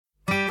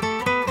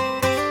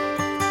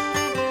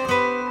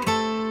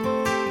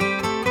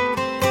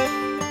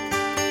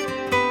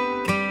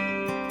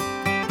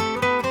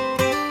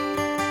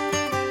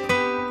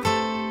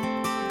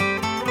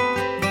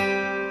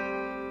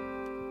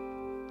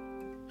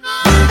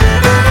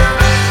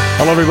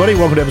Hello everybody,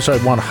 welcome to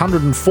episode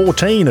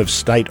 114 of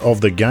State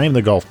of the Game,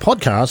 the golf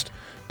podcast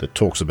that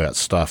talks about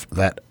stuff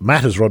that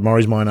matters. Rod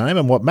Murray's my name,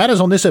 and what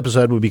matters on this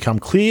episode will become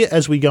clear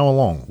as we go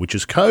along, which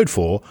is code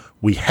for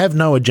we have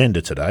no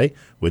agenda today,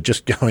 we're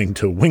just going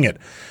to wing it.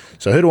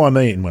 So who do I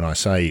mean when I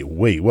say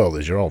we? Well,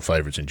 there's your old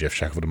favourites in Geoff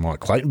Shackelford and Mike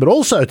Clayton, but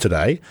also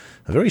today,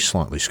 a very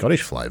slightly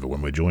Scottish flavour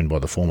when we're joined by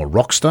the former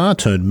rock star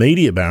turned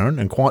media baron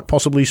and quite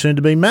possibly soon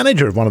to be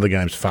manager of one of the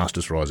game's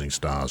fastest rising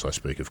stars. I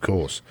speak, of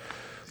course,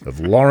 of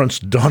Lawrence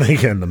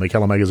Donegan, the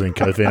McKellar Magazine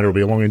co-founder, will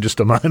be along in just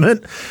a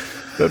moment.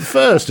 But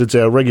first, it's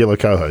our regular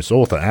co-host,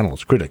 author,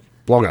 analyst, critic,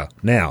 blogger,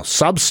 now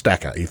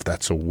Substacker, if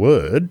that's a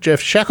word, Geoff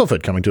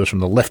Shackelford, coming to us from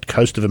the left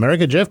coast of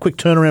America. Jeff, quick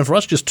turnaround for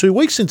us, just 2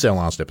 weeks since our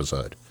last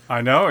episode.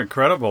 I know,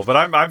 incredible. But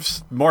I'm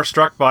more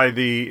struck by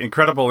the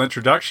incredible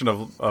introduction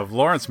of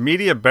Lawrence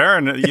Media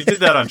Baron. You did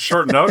that on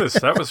short notice.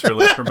 That was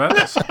really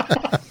tremendous.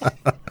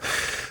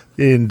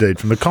 Indeed.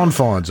 From the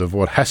confines of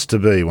what has to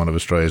be one of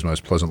Australia's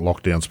most pleasant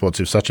lockdown spots,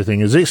 if such a thing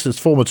exists, it's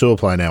former tour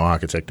player, now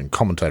architect and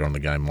commentator on the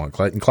game, Mike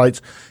Clayton.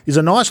 Clates, is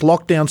a nice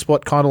lockdown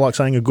spot kind of like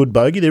saying a good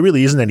bogey? There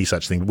really isn't any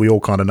such thing. We all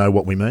kind of know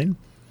what we mean.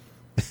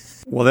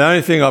 Well, the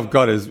only thing I've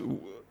got is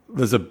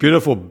there's a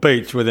beautiful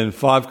beach within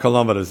 5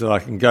 kilometres that I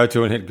can go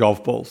to and hit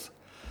golf balls.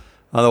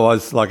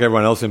 Otherwise, like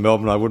everyone else in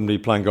Melbourne, I wouldn't be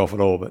playing golf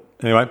at all. But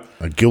anyway.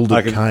 A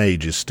gilded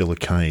cage is still a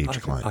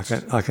cage, Clates.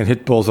 I can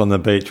hit balls on the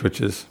beach,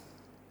 which is...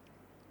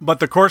 But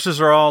the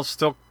courses are all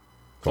still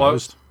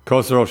closed?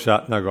 Courses are all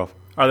shut, no golf.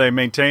 Are they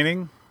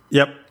maintaining?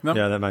 Yep. No?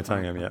 Yeah, they're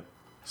maintaining them, yep.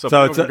 So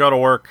people can go to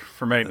work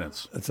for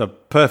maintenance. It's a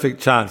perfect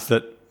chance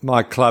that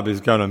my club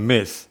is going to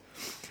miss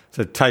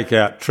to take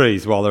out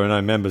trees while there are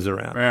no members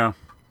around. Yeah.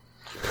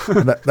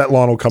 that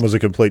line will come as a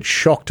complete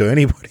shock to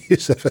anybody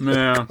who's ever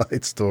heard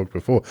Clates talk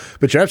before.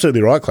 But you're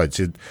absolutely right, Clates.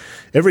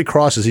 Every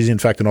crisis is in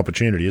fact an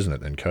opportunity, isn't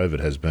it? And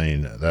COVID has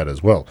been that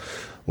as well.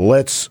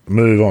 Let's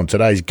move on.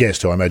 Today's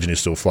guest, who I imagine is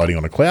still floating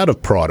on a cloud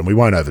of pride, and we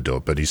won't overdo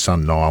it, but his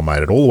son Niall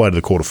made it all the way to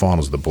the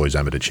quarterfinals of the Boys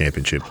Amateur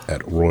Championship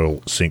at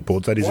Royal Cinque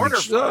Ports. That is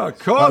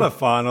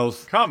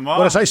quarterfinals. Come on.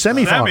 What did I say?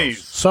 Semi-finals.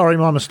 Semis. Sorry,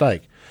 my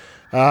mistake.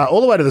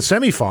 All the way to the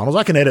semi-finals.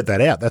 I can edit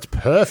that out. That's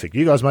perfect.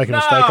 You guys make a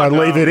mistake, I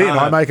leave it in.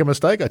 I make a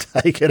mistake, I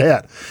take it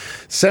out.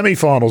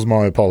 Semi-finals,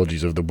 my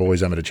apologies, of the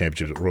Boys Amateur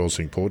Championship at Royal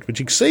Cinque Ports, which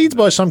exceeds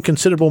by some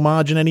considerable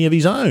margin any of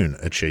his own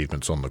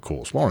achievements on the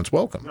course. Lawrence,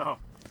 welcome. No.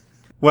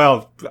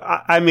 Well,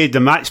 I made the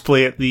match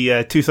play at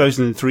the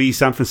 2003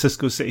 San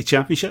Francisco City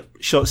Championship.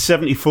 Shot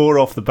 74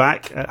 off the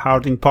back at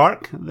Harding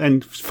Park,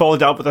 then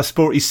followed up with a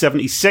sporty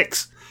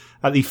 76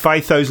 at the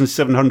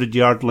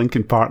 5,700-yard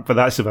Lincoln Park, but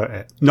that's about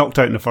it. Knocked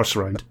out in the first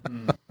round.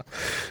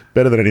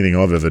 Better than anything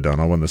I've ever done.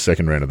 I won the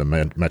second round of the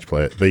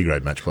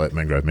B-grade match play at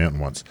Mangrove Mountain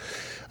once.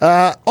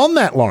 On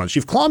that, Lawrence,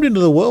 you've climbed into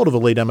the world of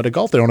elite amateur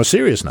golf there. On a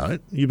serious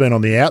note, you've been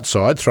on the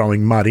outside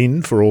throwing mud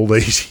in for all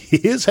these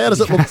years. How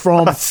does it look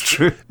from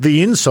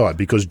the inside?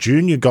 Because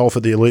junior golf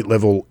at the elite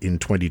level in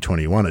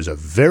 2021 is a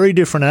very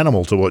different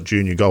animal to what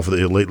junior golf at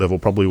the elite level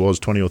probably was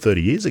 20 or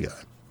 30 years ago.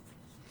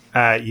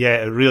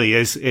 Yeah, it really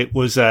is. It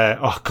was,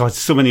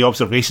 so many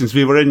observations.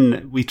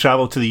 We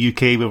travelled to the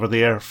UK. We were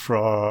there for,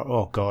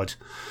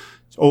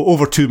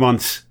 over 2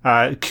 months,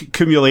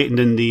 accumulating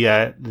in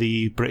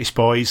the British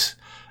boys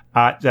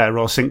at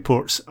Royal Cinque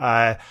Ports.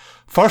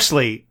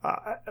 Firstly,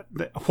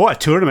 what a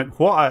tournament.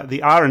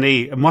 The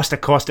R&A. It must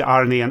have cost the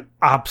R&A an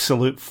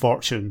absolute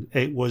fortune.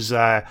 It was,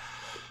 I've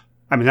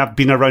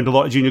been around a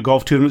lot of junior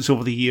golf tournaments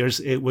over the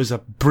years. It was a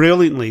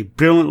brilliantly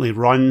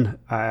run,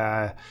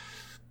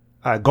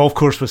 golf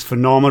course was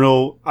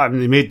phenomenal. I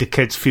mean, they made the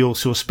kids feel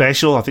so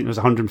special. I think there was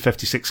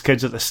 156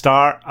 kids at the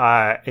start.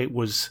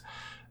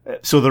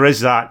 So there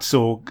is that.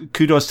 So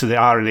kudos to the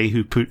R&A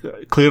who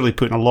clearly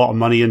putting a lot of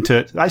money into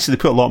it. Actually,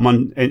 they put a lot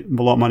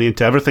of money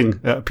into everything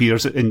that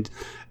appears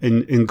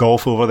in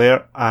golf over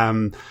there.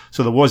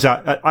 So there was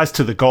that. As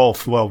to the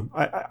golf, well,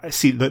 I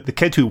see the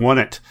kid who won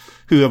it,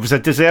 who was a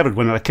deserved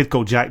winner, a kid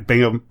called Jack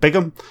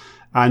Bigham.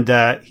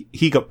 And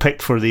he got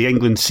picked for the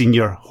England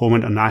Senior Home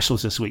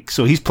Internationals this week.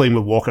 So he's playing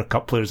with Walker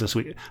Cup players this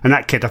week. And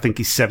that kid, I think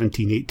he's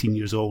 17, 18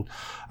 years old.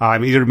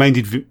 He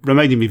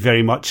reminded me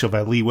very much of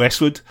Lee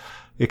Westwood,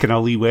 a kind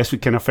of Lee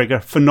Westwood kind of figure.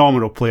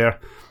 Phenomenal player.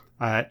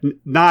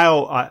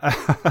 Niall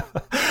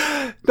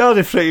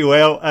did pretty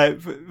well.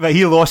 But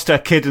he lost to a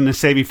kid in the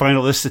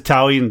semi-final, this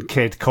Italian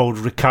kid called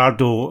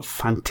Riccardo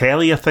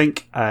Fantelli, I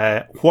think.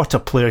 What a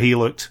player he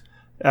looked.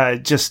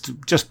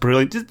 Just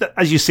brilliant.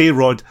 As you say,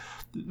 Rod,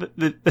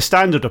 the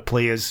standard of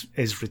play is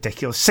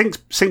ridiculous.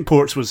 Cinque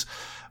Ports was,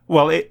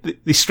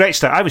 they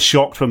stretched out. I was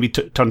shocked when we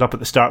turned up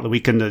at the start of the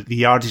weekend. The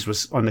yardage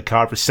was on the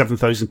card for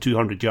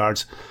 7,200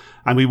 yards.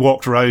 And we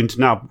walked around with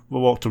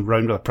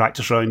a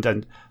practice round,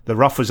 and the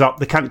rough was up.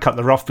 They can't cut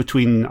the rough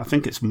between, I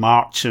think it's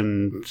March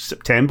and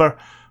September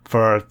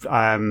for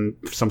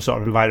some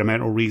sort of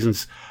environmental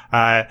reasons.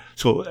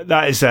 So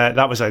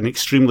that was an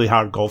extremely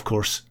hard golf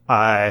course.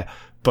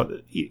 But,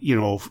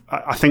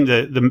 I think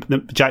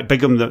the Jack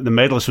Bigham, the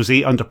medalist, was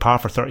 8 under par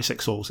for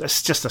 36 holes.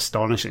 It's just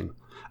astonishing.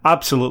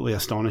 Absolutely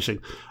astonishing.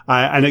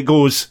 And it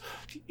goes,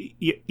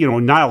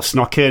 Niall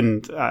snuck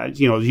in,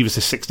 he was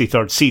the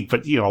 63rd seed,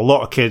 but, a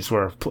lot of kids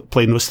were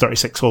playing those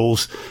 36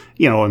 holes,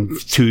 and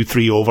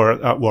 2-3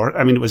 over at work.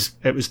 I mean,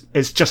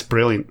 it's just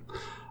brilliant.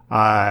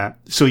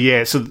 So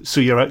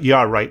you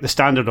are right. The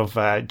standard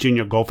of,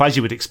 junior golf, as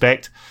you would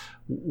expect,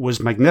 was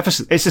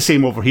magnificent. It's the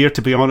same over here,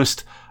 to be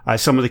honest.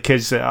 Some of the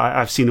kids that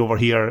I've seen over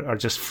here are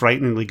just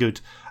frighteningly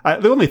good.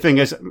 The only thing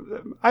is,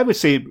 I would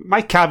say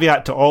my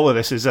caveat to all of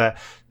this is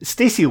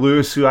Stacey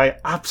Lewis, who I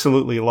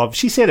absolutely love.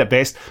 She said it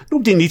best.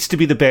 Nobody needs to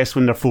be the best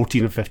when they're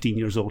 14 or 15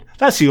 years old.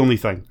 That's the only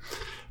thing.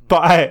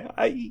 But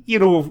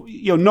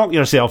knock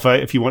yourself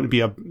out if you want to be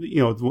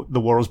the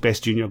world's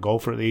best junior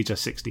golfer at the age of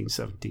 16,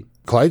 17.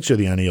 Clates, you're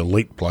the only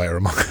elite player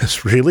among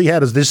us, really. How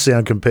does this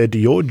sound compared to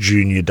your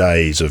junior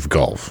days of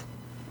golf?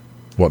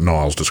 What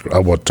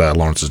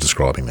Lawrence is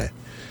describing there.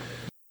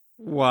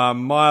 Well,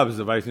 my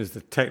observation is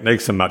the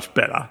techniques are much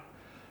better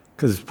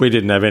because we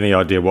didn't have any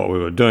idea what we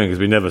were doing because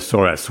we never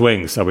saw our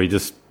swing, so we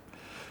just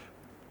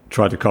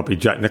tried to copy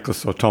Jack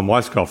Nicklaus or Tom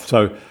Weiskopf.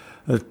 So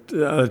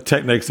the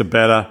techniques are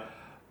better.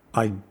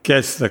 I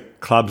guess the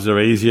clubs are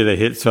easier to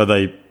hit, so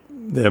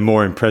they're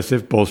more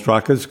impressive ball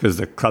strikers because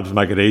the clubs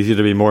make it easier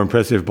to be more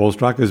impressive ball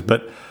strikers.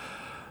 But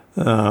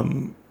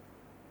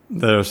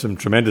there are some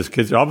tremendous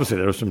kids. Obviously,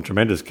 there are some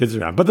tremendous kids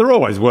around, but there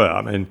always were.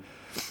 I mean,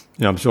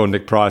 I'm sure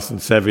Nick Price and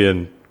Seve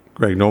and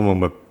Greg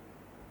Norman were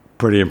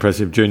pretty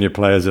impressive junior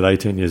players at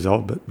 18 years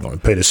old.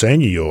 But Peter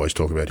Senior, you always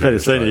talk about. Peter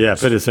Senior,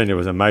 Peter Senior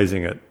was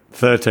amazing at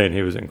 13.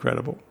 He was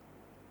incredible.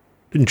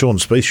 Didn't Jordan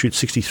Spieth shoot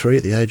 63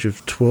 at the age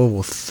of 12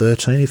 or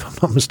 13, if I'm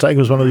not mistaken,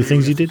 was one of the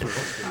things he did?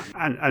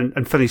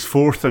 And finished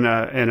fourth in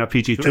a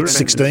PGA Tour.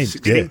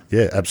 16.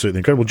 Yeah, absolutely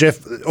incredible.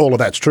 Jeff, all of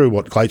that's true,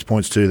 what Clates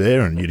points to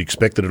there, and you'd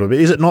expect that it would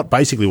be. Is it not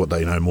basically what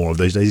they know more of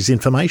these days is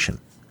information?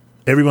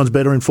 Everyone's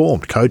better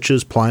informed,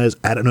 coaches, players,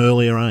 at an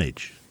earlier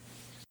age.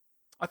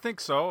 I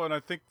think so, and I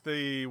think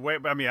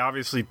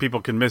obviously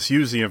people can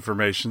misuse the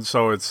information,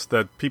 so it's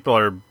that people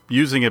are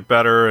using it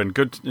better and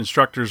good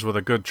instructors with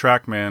a good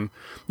TrackMan.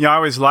 I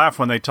always laugh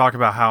when they talk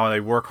about how they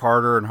work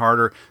harder and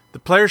harder. The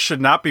players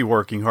should not be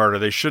working harder.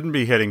 They shouldn't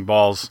be hitting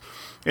balls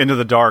into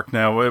the dark.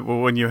 Now,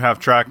 when you have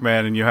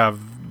TrackMan and you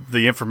have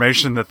the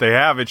information that they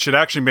have, it should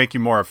actually make you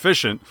more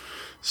efficient.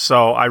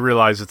 So I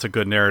realize it's a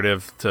good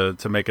narrative to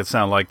make it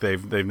sound like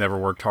they've never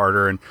worked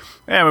harder, and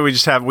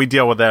we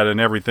deal with that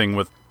in everything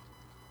with.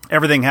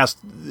 Everything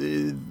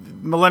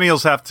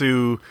millennials have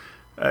to,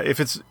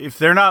 if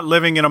they're not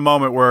living in a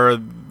moment where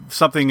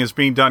something is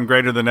being done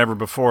greater than ever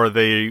before,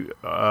 they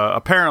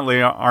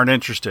apparently aren't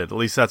interested. At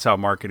least that's how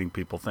marketing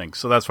people think.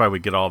 So that's why we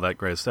get all that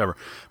greatest ever.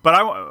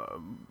 But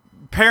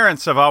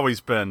parents have always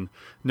been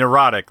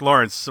neurotic.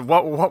 Lawrence,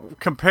 what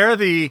compare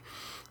the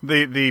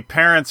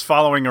parents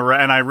following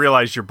around, and I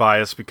realize you're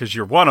biased because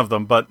you're one of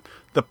them, but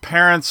the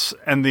parents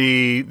and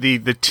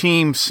the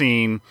team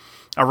scene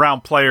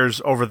around players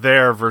over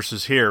there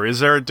versus here. Is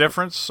there a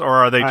difference, or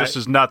are they just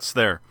as nuts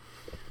there?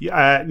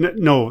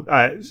 No.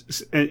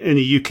 In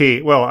the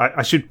UK, well,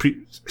 I should put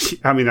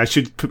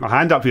my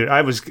hand up here.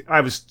 I was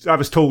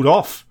told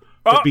off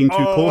for being too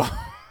close.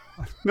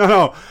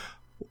 No,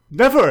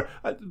 never.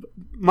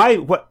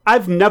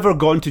 I've never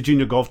gone to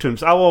junior golf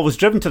tournaments. I've always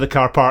driven to the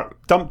car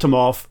park, dumped them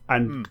off,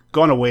 and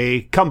gone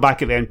away. Come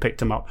back at the end, picked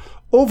them up.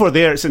 Over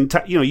there, it's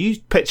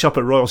you pitch up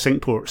at Royal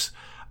Cinque Ports.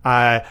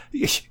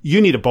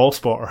 You need a ball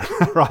spotter,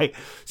 right?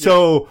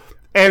 So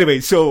anyway,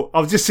 so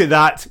I'll just say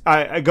that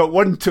I got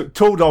one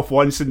told off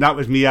once, and that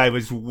was me. I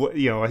was,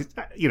 whatever.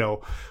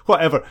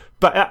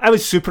 But I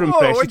was super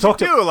impressed.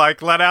 What'd you do?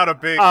 Like let out a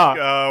big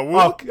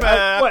whoop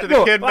after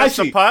the kid missed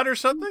a putt or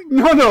something?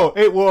 No,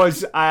 it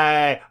was.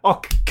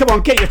 Come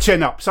on, get your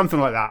chin up, something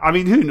like that. I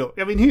mean,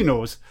 who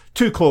knows?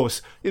 Too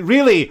close. It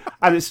really,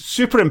 and it's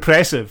super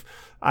impressive.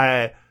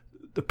 The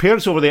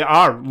parents over there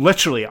are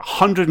literally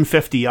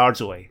 150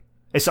 yards away.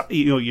 It's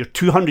you're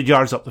 200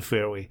 yards up the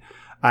fairway,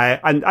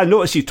 and I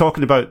noticed you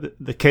talking about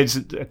the kids,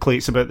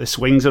 Clates, about the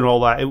swings and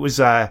all that. It was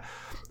the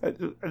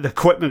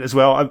equipment as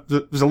well.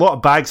 There was a lot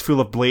of bags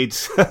full of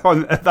blades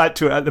on that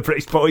tour at the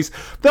British Boys.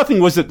 The other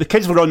thing was that the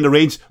kids were on the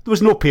range. There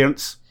was no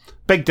parents.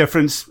 Big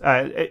difference,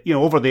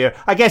 over there.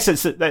 I guess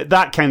it's at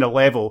that kind of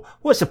level.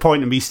 What's the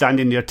point of me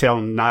standing there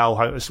telling Niall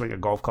how to swing a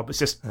golf club?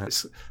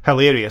 It's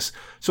hilarious.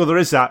 So there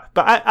is that.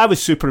 But I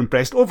was super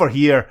impressed. Over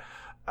here,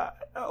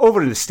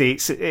 over in the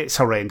States, it's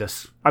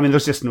horrendous. I mean,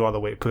 there's just no other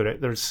way to put it.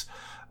 There's,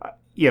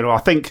 I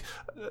think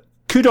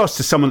kudos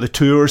to some of the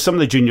tours, some of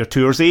the junior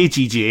tours, the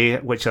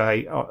AGGA, which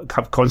I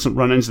have constant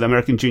run-ins, the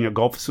American Junior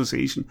Golf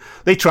Association.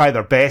 They try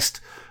their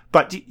best.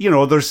 But,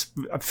 there's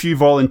a few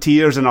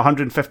volunteers and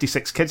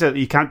 156 kids out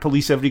there. You can't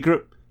police every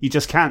group. You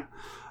just can't.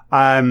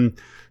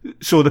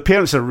 So the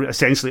parents are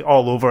essentially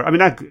all over. I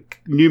mean, I've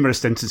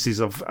numerous instances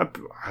of,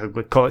 I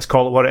would call it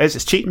what it is.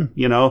 It's cheating,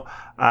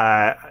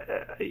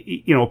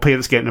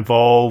 parents getting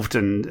involved,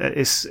 and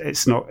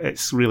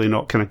it's really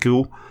not kind of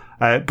cool.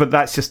 But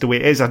that's just the way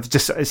it is.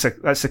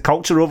 That's a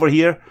culture over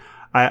here.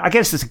 I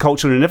guess it's a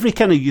culture in every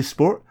kind of youth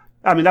sport.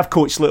 I mean, I've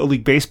coached Little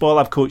League Baseball.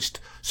 I've coached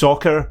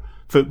soccer,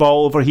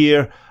 football over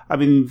here.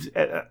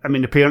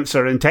 the parents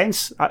are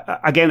intense.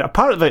 Again, a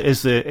part of it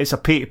is it's a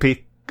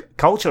pay-to-pay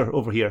culture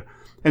over here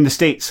in the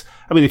States.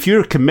 I mean, if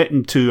you're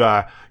committing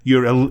to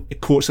your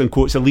quotes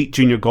unquote elite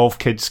junior golf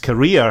kid's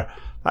career,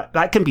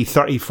 that can be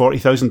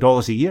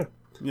 $30,000-$40,000 a year.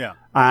 Yeah,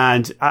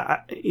 and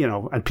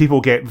and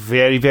people get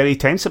very, very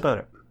tense about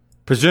it.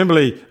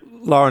 Presumably,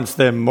 Lawrence,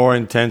 they're more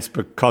intense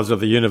because of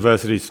the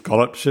university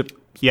scholarship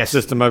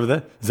system over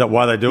there. Is that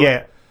why they do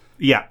it?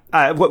 Yeah,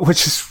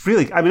 which is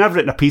really... I mean, I've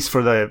written a piece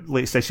for the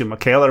latest issue of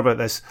McKellar about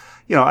this.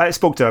 I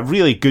spoke to a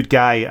really good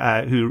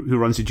guy who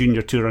runs the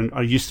junior tour,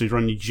 or used to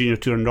run the junior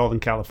tour in Northern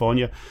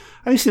California.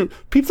 And he said,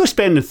 people are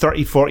spending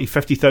 $30,000,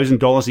 $40,000,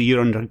 $50,000 a year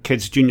on their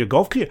kids' junior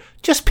golf career.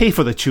 Just pay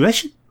for the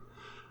tuition.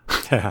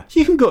 Yeah.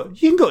 You can go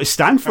to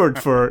Stanford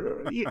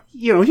for, you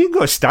can go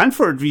to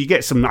Stanford where you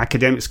get some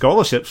academic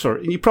scholarships,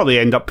 and you probably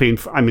end up paying,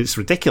 it's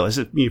ridiculous,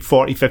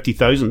 40,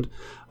 50,000.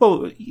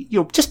 Well,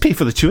 just pay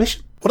for the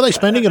tuition. What are they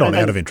spending it on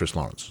out of interest,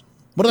 Lawrence?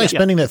 What are they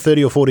spending that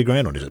 30 or 40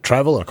 grand on? Is it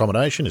travel and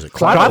accommodation? Is it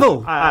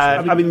travel?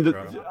 I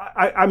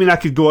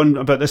could go on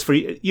about this for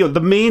you.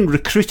 The main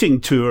recruiting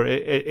tour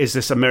is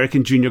this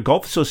American Junior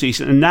Golf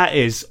Association, and that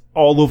is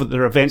all over.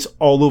 There are events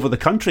all over the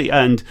country,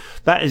 and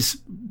that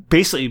is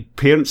basically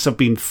parents have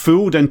been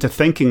fooled into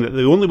thinking that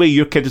the only way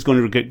your kid is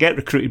going to get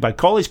recruited by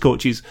college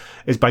coaches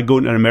is by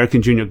going to an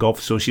American Junior Golf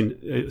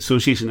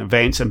Association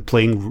events and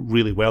playing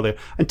really well there.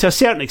 And to a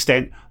certain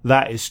extent,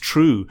 that is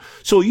true.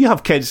 So you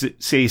have kids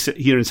that say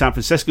here in San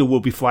Francisco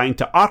will be flying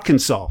to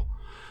Arkansas.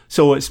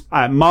 So it's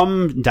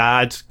mum,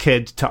 dad,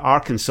 kid to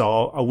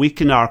Arkansas, a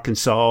week in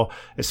Arkansas.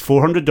 It's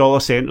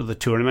 $400 to enter the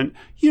tournament.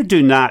 You're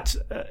doing that,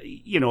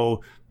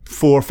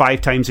 4 or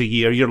 5 times a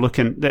year. You're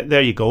looking,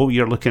 there you go.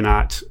 You're looking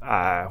at,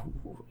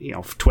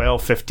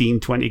 12, 15,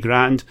 20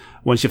 grand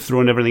once you've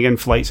thrown everything in,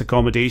 flights,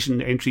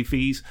 accommodation, entry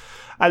fees.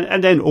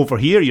 And then over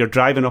here, you're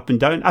driving up and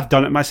down. I've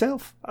done it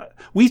myself.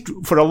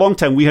 For a long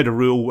time, we had a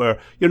rule where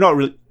you're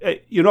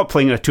not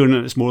playing in a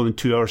tournament that's more than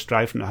 2 hours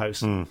drive from the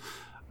house.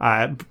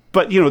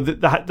 But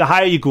the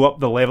higher you go up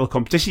the level of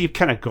competition, you've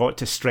kind of got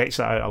to stretch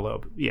that out a little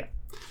bit. Yeah.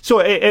 So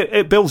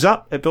it builds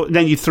up.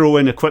 Then you throw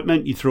in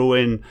equipment, you throw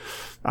in,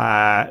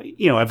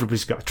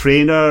 everybody's got a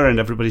trainer and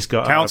everybody's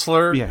got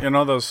counselor.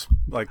 Those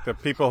like the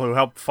people who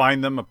help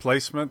find them a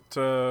placement.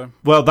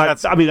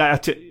 That's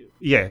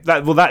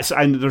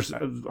there's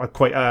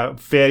quite a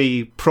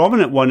very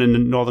prominent one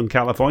in Northern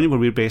California where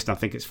we're based. I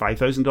think it's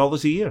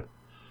 $5,000 a year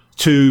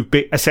to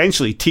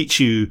essentially teach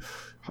you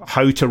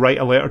how to write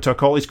a letter to a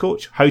college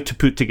coach, how to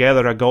put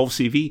together a golf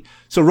CV.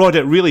 So, Rod,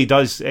 it really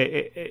does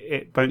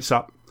it bounce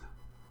up.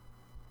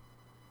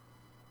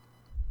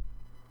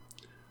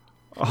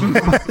 Wouldn't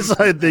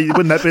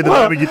that be the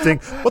moment you'd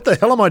think, what the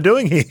hell am I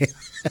doing here?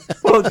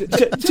 Well,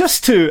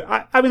 just to,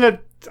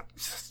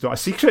 it's not a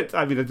secret.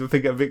 I don't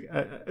think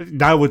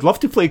now I would love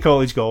to play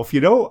college golf,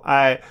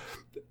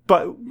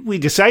 but we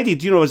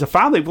decided, as a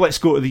family, let's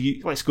go to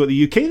the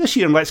UK this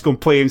year and let's go and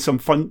play in some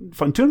fun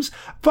tournaments.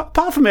 But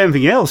apart from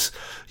anything else,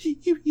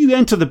 you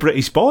enter the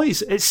British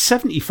Boys. It's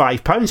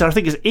 £75. I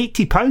think it's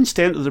 £80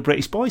 to enter the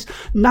British Boys.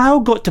 Now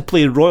got to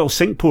play Royal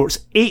Cinque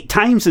Ports 8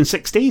 times in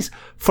 6 days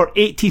for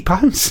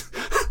 £80.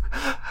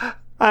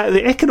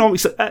 The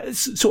economics.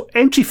 So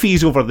entry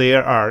fees over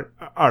there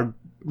are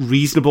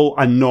reasonable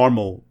and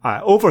normal.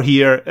 Over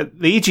here,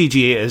 the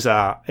AJGA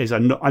is a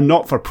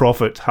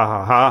not-for-profit.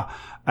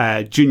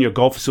 Junior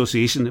Golf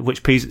Association,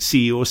 which pays its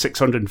CEO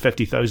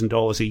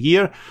 $650,000 a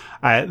year.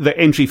 The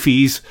entry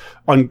fees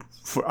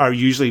are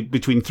usually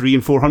between $300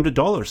 and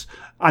 $400.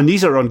 And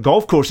these are on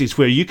golf courses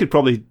where you could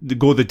probably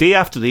go the day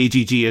after the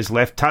AGG has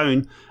left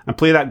town and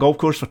play that golf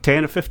course for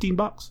 $10 or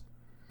 $15.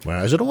 Wow.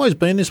 Has it always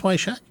been this way,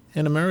 Shaq,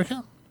 in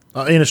America?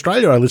 In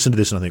Australia, I listen to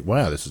this and I think,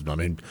 wow,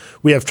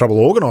 we have trouble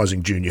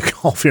organising junior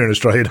golf here in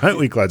Australia, don't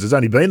we, Clads? It's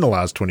only been the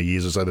last 20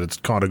 years or so that it's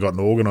kind of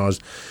gotten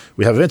organised.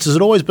 We have events. Has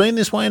it always been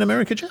this way in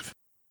America, Jeff?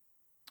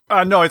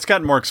 No, it's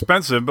gotten more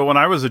expensive. But when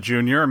I was a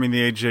junior,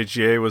 the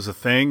AJGA was a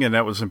thing, and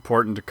that was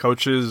important to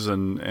coaches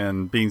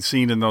and being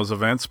seen in those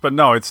events. But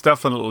no, it's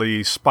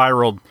definitely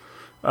spiraled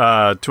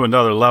to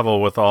another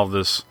level with all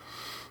this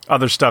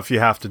other stuff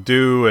you have to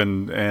do,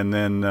 and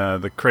then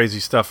the crazy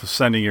stuff of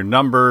sending your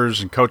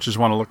numbers, and coaches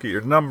want to look at your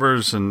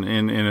numbers, and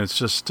it's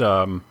just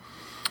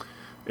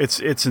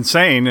it's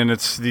insane. And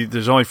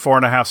there's only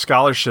 4.5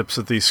 scholarships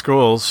at these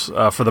schools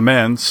for the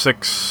men,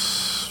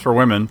 6 for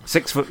women.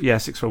 6 for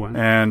women.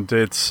 And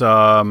it's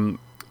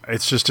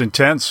just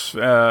intense.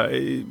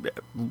 I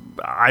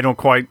don't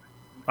quite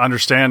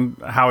understand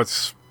how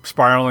it's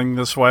spiraling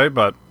this way,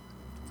 but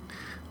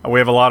we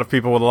have a lot of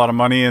people with a lot of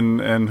money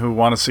and who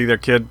want to see their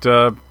kid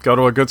go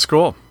to a good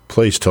school.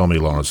 Please tell me,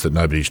 Lawrence, that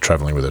nobody's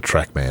travelling with a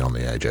TrackMan on the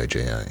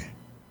AJGA.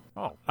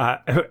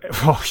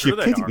 You're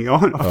kidding me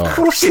on. Of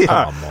course they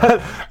are.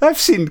 I've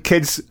seen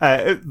kids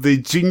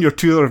the junior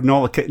tour of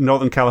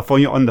Northern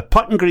California on the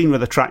putting green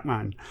with a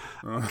TrackMan.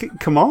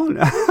 Come on.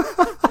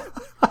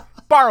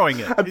 borrowing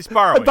it. He's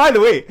borrowing. By the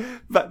way,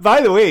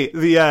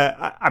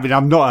 I mean,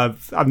 I'm not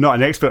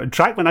an expert in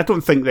TrackMan. I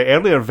don't think the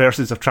earlier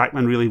versions of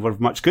TrackMan really were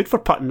much good for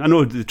putting. I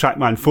know the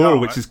TrackMan 4,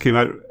 which has came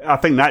out, I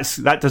think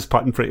that does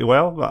putting pretty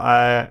well. But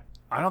I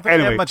don't think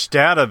they have much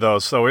data though,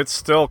 so it's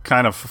still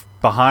kind of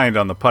behind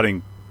on the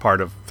putting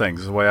part of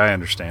things, the way I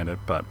understand it.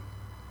 But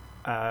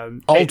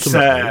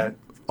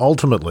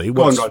ultimately,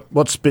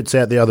 what spits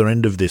out the other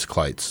end of this,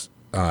 Clates?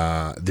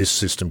 This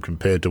system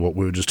compared to what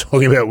we were just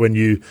talking about when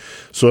you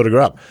sort of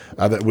grew up,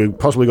 that we've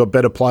possibly got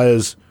better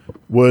players,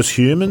 worse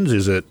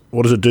humans.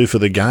 What does it do for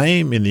the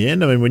game in the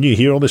end? I mean, when you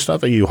hear all this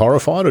stuff, are you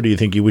horrified, or do you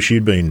think you wish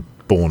you'd been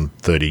born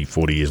 30,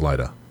 40 years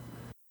later?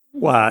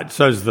 Well, it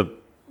shows the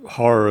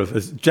horror of,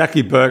 as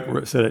Jackie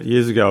Burke said it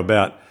years ago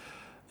about,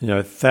 there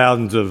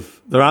aren't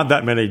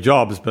that many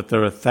jobs, but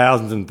there are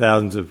thousands and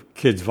thousands of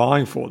kids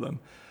vying for them.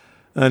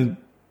 And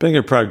being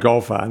a pro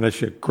golfer, unless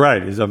you're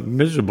great, is a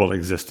miserable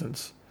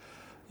existence.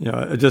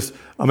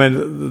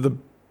 The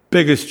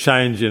biggest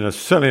change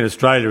certainly in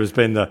Australia has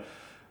been the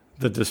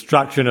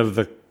destruction of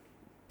the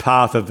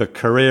path of the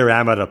career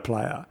amateur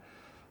player.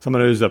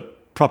 Someone who's a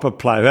proper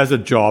player, who has a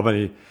job and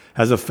he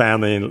has a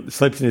family and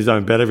sleeps in his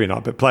own bed every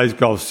night, but plays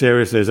golf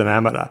seriously as an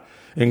amateur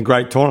in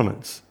great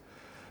tournaments.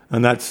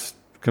 And that's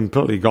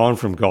completely gone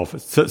from golf.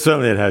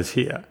 Certainly it has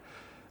here.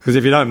 Because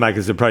if you don't make it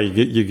as a pro,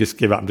 you just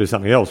give up and do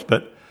something else.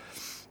 But,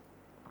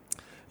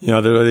 there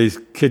are these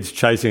kids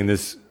chasing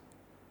this.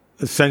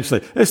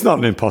 Essentially, it's not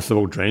an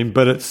impossible dream,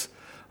 but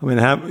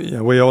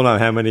we all know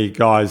how many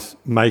guys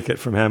make it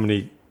from how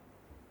many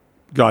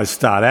guys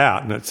start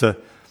out, and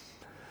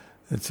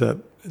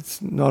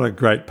it's not a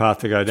great path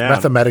to go down. It's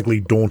mathematically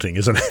daunting,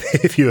 isn't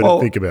it? If you were to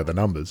think about the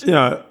numbers. I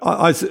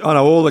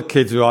know all the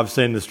kids who I've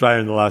seen in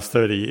Australia in the last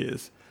 30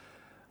 years,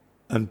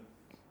 and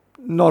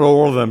not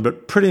all of them,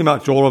 but pretty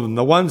much all of them,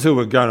 the ones who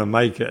were going to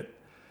make it,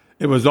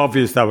 it was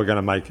obvious they were going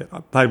to make it. I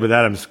played with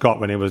Adam Scott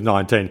when he was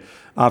 19.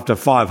 After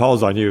 5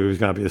 holes, I knew he was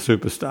going to be a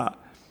superstar.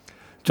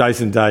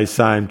 Jason Day,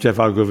 same. Jeff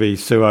Ogilvy,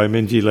 Suo,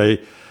 Minjee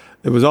Lee.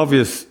 It was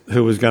obvious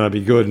who was going to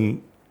be good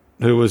and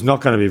who was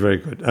not going to be very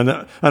good. And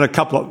a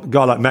couple of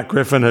guy like Matt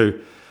Griffin, who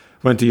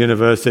went to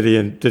university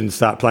and didn't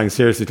start playing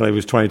seriously until he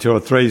was 22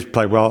 or 3. He's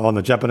played well on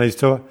the Japanese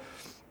tour.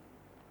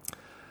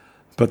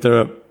 But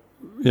there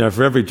are,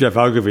 for every Jeff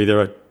Ogilvy,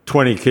 there are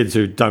 20 kids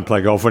who don't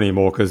play golf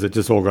anymore because it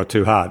just all got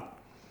too hard.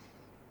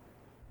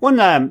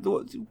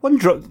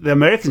 The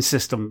American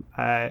system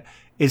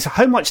is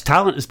how much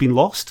talent has been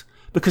lost,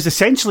 because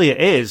essentially it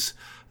is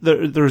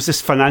there's this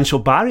financial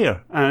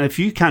barrier, and if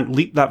you can't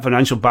leap that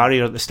financial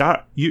barrier at the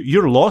start,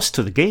 you're lost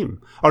to the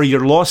game, or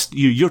you're lost.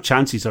 Your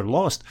chances are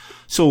lost.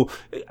 So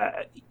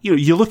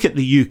you look at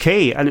the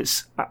UK, and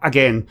it's,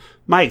 again,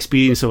 my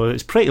experience of it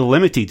is pretty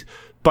limited.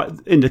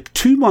 But in the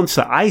 2 months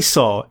that I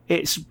saw,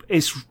 it's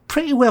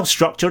pretty well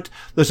structured.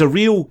 There's a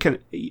real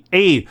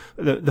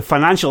the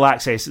financial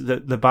access,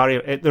 the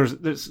barrier.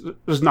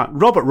 There's not.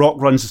 Robert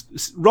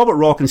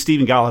Rock and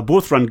Stephen Gallagher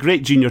both run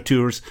great junior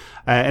tours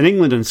in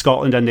England and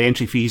Scotland, and the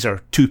entry fees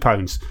are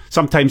 £2.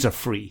 Sometimes they're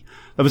free.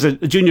 There was a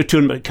junior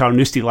tournament at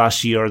Carnoustie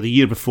last year or the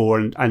year before,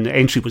 and the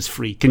entry was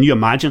free. Can you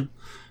imagine?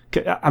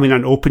 I mean,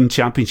 an open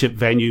championship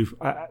venue.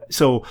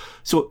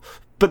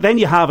 But then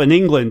you have in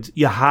England,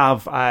 you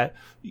have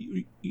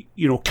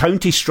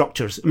county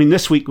structures. I mean,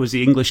 this week was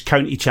the English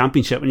County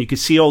Championship, and you could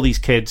see all these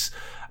kids,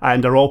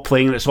 and they're all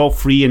playing, and it's all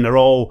free, and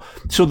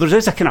so there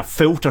is a kind of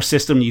filter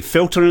system. You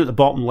filter in at the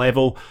bottom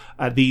level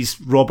these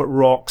Robert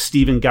Rock,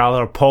 Stephen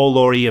Gallagher, Paul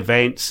Lawrie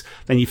events,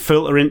 then you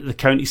filter into the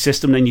county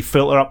system, then you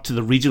filter up to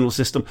the regional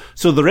system.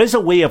 So there is a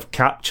way of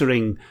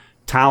capturing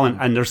talent,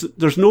 and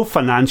there's no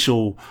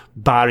financial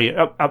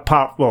barrier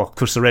apart. Well, of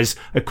course there is.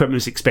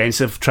 Equipment's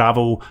expensive,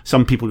 travel.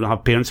 Some people don't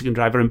have parents who can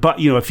drive around. But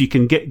if you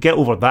can get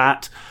over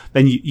that,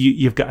 then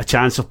you've got a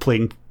chance of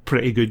playing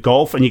pretty good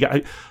golf. And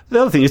the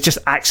other thing is just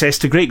access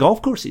to great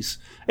golf courses.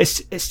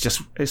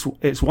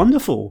 It's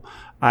wonderful.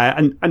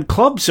 And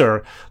clubs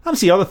that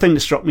was the other thing that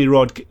struck me,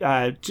 Rod.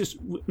 Just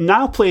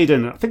now played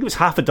in, I think it was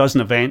half a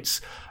dozen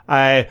events.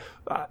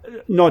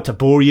 Not to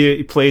bore you,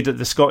 he played at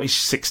the Scottish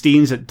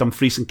 16s at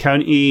Dumfries and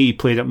County. He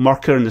played at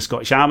Mercer in the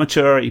Scottish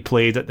Amateur. He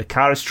played at the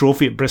Carris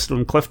Trophy at Bristol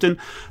and Clifton.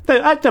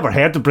 Now, I'd never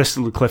heard of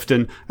Bristol and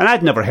Clifton, and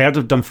I'd never heard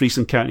of Dumfries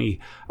and County.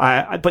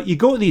 But you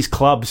go to these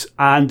clubs,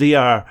 and they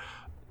are...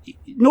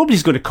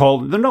 Nobody's going to call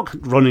them. They're not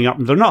running up.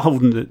 They're not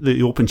holding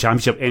the Open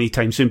Championship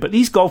anytime soon. But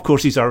these golf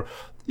courses are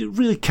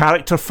really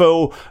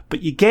characterful.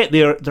 But you get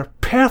there, they're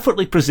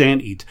perfectly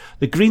presented.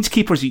 The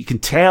greenskeepers, you can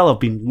tell, have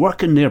been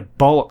working their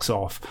bollocks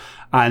off.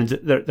 And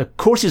the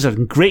courses are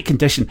in great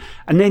condition.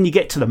 And then you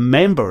get to the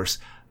members.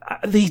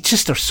 They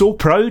just are so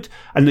proud.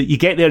 And you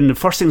get there, and the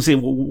first thing they say,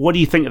 well, what do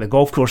you think of the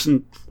golf course?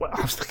 And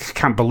I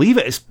can't believe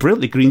it. It's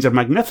brilliant. The greens are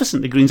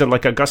magnificent. The greens are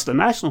like Augusta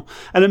National.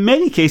 And in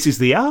many cases,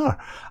 they are.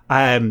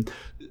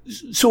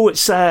 So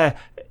it's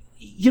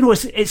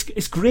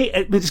it's great.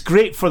 It's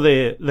great for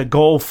the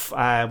golf.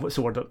 What's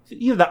the word?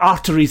 The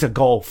arteries of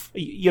golf.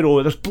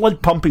 There's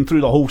blood pumping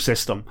through the whole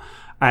system,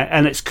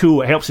 and it's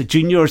cool. It helps the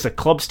juniors. The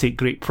clubs take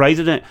great pride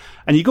in it.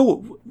 And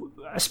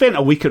I spent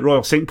a week at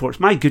Royal Cinque Ports.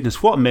 My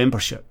goodness, what a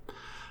membership!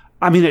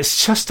 I mean,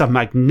 it's just a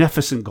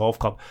magnificent golf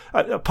club.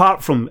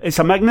 Apart from, it's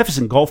a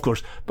magnificent golf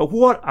course, but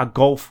what a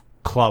golf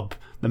club.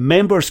 The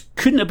members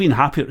couldn't have been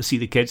happier to see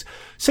the kids.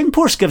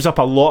 Singapore gives up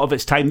a lot of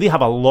its time. They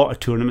have a lot of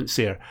tournaments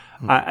there.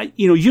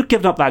 You're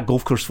giving up that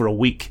golf course for a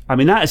week. I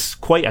mean, that is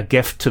quite a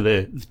gift to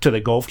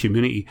the golf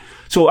community.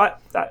 So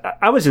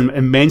I was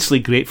immensely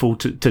grateful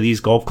to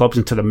these golf clubs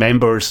and to the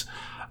members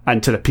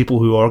and to the people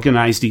who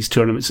organise these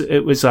tournaments.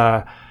 It was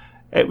a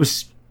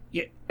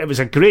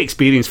great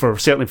experience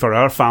certainly for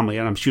our family,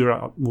 and I'm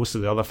sure most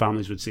of the other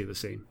families would say the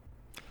same.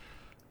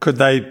 Could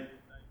they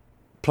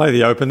play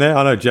the Open there?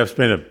 I know Jeff's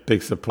been a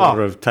big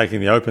supporter of taking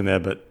the Open there,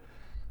 but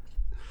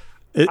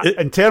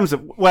in terms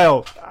of,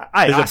 well,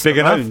 is it big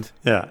enough?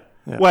 Yeah.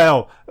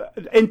 Well,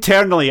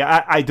 internally,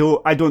 I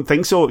don't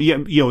think so.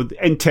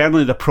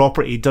 Internally, the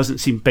property doesn't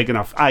seem big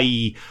enough.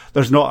 I.e.,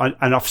 there's not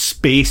enough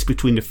space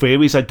between the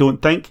fairways. I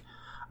don't think.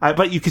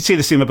 But you could say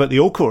the same about the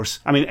Old Course.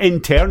 I mean,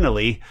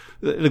 internally,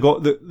 they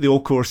got the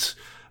Old Course.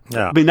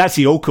 Yeah. I mean, that's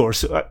the Old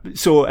Course.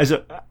 So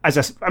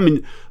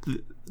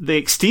the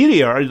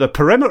exterior, the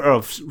perimeter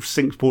of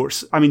Singapore.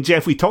 I mean,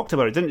 Jeff, we talked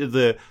about it, didn't you?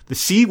 The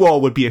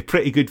seawall would be a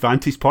pretty good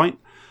vantage point.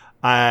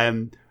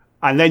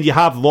 And then you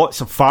have lots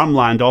of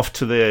farmland off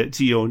to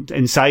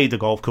inside the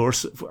golf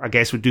course, I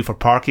guess would do for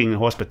parking and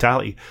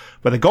hospitality.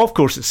 But the golf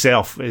course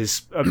itself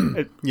is, that's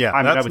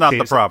not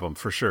the problem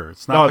for sure.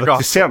 It's not the golf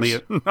course.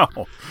 Certainly,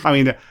 no. I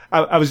mean,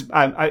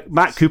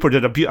 Matt Cooper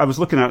I was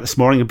looking at it this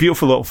morning, a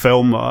beautiful little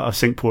film of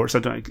Singapore. So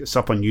I don't know, it's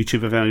up on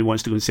YouTube if anyone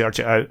wants to go and search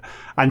it out.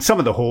 And some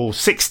of the holes,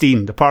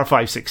 16, the par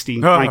 5 16,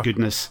 my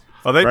goodness.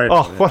 Oh, they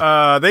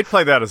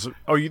played that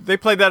they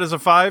played that as a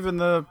 5 in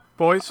the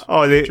boys?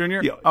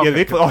 Junior?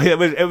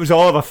 It was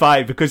all of a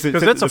 5 because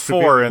it's a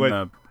 4 in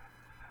the.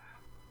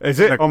 Is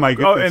it? Oh my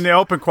goodness! In the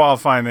Open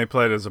qualifying, they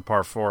played as a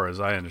par 4, as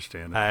I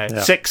understand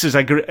it. 6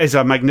 is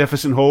a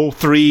magnificent hole.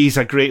 3 is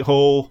a great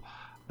hole.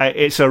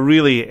 It's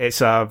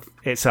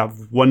a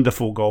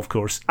wonderful golf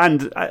course, and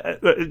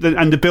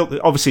they built.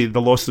 Obviously, they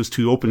lost those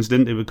 2 Opens,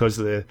 didn't they? Because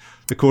of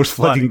the course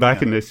flooding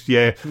back in this.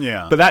 Yeah.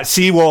 But that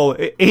seawall,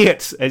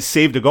 it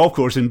saved the golf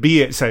course, and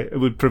B, it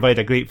would provide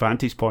a great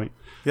vantage point.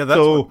 Yeah,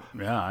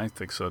 I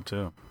think so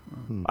too.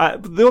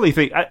 The only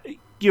thing,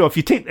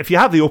 if you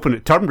have the Open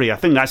at Turnberry, I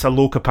think that's a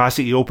low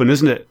capacity Open,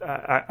 isn't it?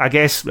 I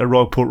guess the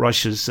Royal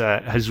Portrush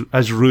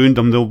has ruined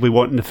them. They'll be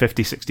wanting the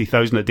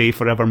 50,000-60,000 a day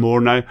forevermore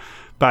now.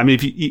 But I mean,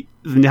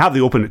 when you have the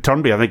Open at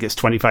Turnberry, I think it's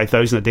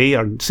 25,000 a day,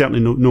 or certainly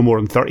no more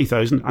than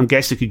 30,000. I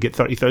guess you could get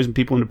 30,000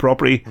 people in the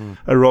property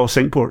at Royal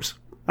Cinque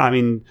I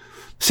mean,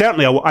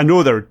 certainly, I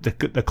know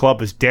the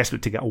club is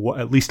desperate to get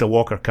at least a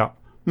Walker Cup.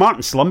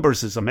 Martin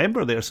Slumbers is a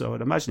member there, so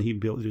I'd imagine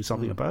he'd be able to do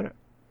something about it.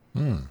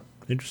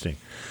 Interesting.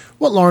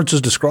 What Lawrence is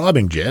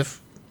describing,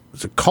 Jeff,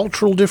 is a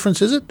cultural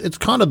difference, is it? It's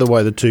kind of the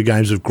way the 2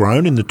 games have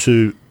grown in the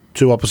two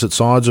opposite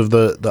sides of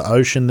the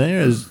ocean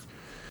there. Is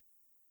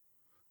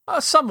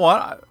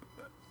somewhat.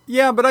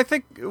 Yeah, but I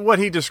think what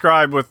he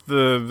described with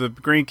the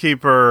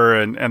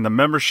greenkeeper and the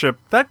membership,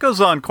 that goes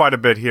on quite a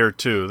bit here,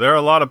 too. There are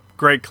a lot of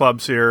great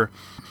clubs here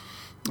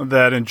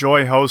that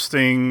enjoy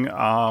hosting.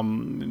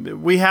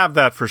 We have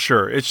that for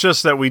sure. It's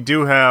just that we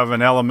do have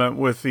an element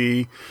with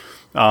the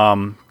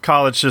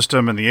college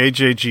system and the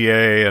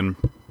AJGA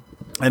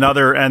and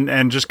other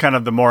and just kind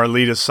of the more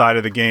elitist side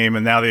of the game,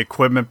 and now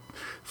the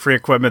free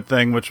equipment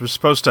thing, which was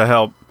supposed to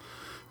help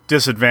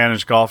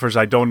disadvantaged golfers.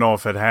 I don't know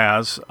if it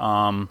has.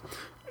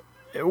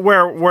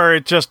 Where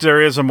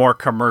there is a more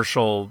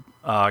commercial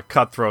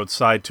cutthroat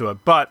side to it.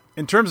 But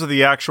in terms of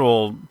the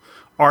actual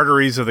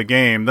arteries of the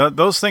game,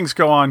 those things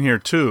go on here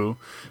too,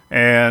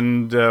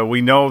 and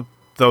we know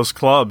those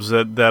clubs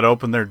that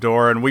open their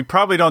door, and we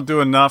probably don't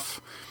do enough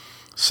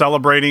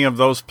celebrating of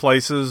those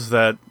places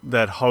that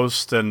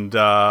host and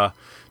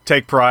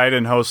take pride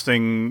in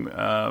hosting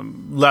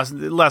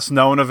less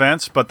known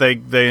events, but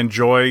they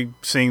enjoy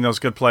seeing those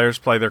good players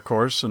play their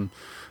course, and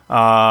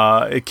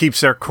it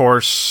keeps their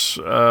course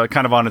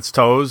kind of on its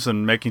toes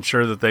and making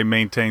sure that they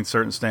maintain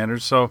certain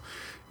standards. So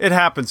it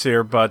happens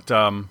here, but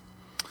I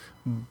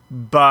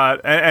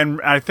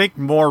think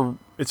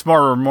it's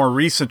more a more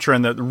recent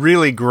trend that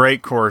really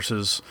great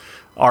courses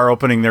are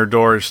opening their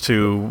doors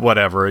to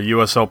whatever, a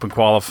U.S. Open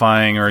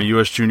qualifying or a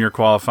U.S. Junior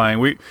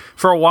qualifying.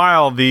 For a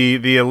while, the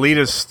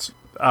elitist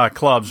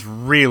clubs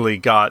really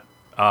got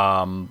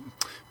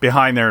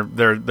behind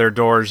their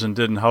doors and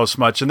didn't host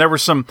much. And there were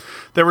some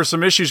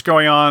issues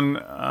going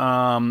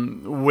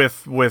on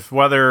with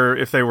whether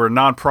if they were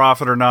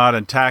nonprofit or not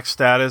and tax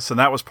status, and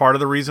that was part of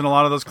the reason a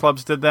lot of those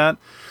clubs did that.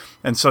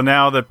 And so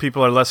now that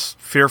people are less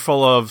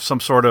fearful of some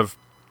sort of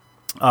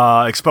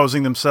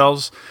exposing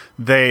themselves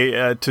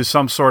to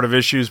some sort of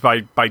issues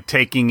by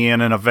taking in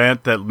an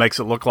event that makes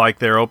it look like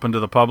they're open to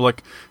the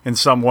public in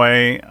some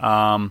way.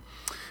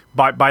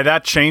 By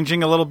that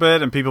changing a little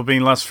bit and people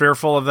being less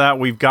fearful of that,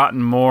 we've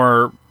gotten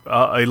more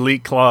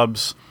elite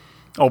clubs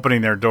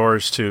opening their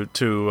doors to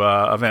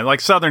event.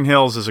 Like Southern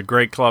Hills is a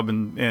great club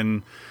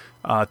in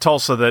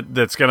Tulsa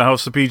that's going to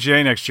host the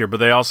PGA next year, but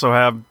they also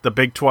have the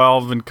Big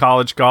 12 in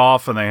college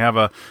golf, and they have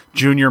a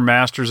junior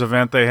masters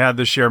event they had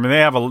this year. I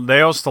mean, they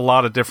host a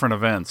lot of different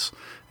events,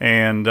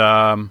 and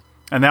now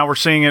we're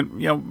seeing it.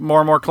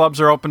 More and more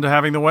clubs are open to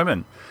having the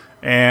women,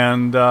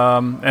 and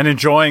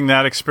enjoying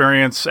that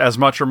experience as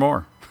much or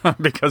more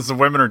because the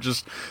women are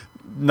just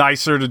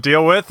nicer to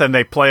deal with, and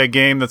they play a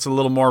game that's a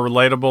little more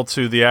relatable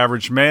to the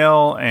average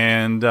male,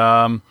 and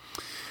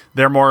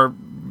they're more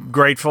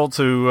grateful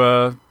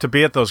to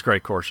be at those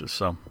great courses.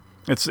 So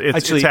it's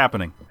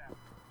happening.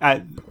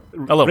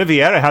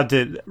 Riviera had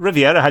the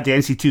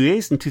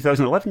NC2As in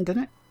 2011,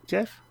 didn't it,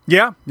 Jeff?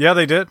 Yeah,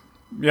 they did.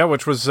 Yeah,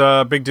 which was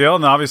a big deal,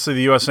 and obviously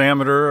the U.S.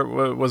 Amateur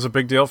was a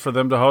big deal for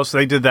them to host.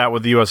 They did that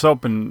with the U.S.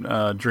 Open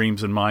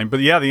dreams in mind. But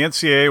yeah, the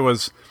NCAA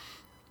was.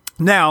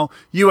 Now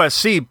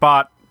USC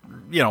bought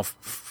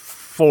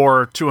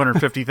 4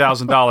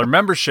 $250,000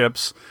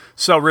 memberships.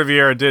 So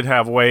Riviera did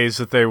have ways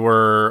that they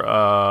were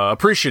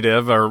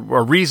appreciative or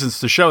reasons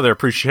to show their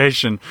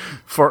appreciation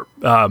for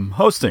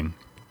hosting,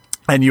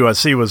 and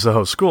USC was the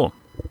host school.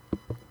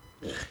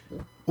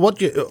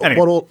 What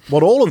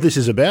all of this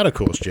is about, of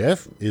course,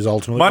 Jeff, is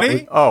ultimately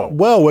money.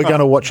 We're going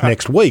to watch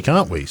next week,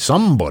 aren't we?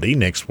 Somebody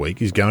next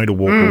week is going to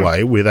walk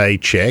away with a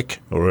check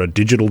or a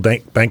digital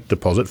bank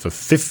deposit for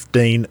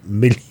 $15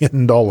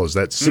 million.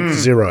 That's 6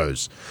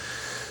 zeros.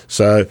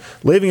 So,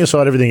 leaving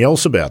aside everything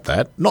else about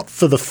that, not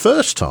for the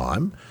first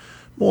time,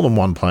 more than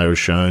one player has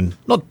shown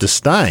not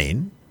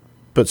disdain,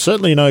 but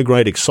certainly no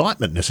great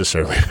excitement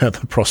necessarily about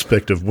the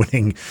prospect of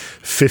winning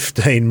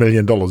 $15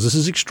 million. This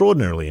is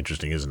extraordinarily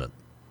interesting, isn't it?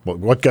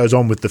 What goes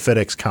on with the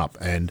FedEx Cup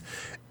and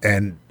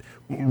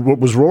what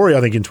was Rory, I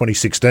think, in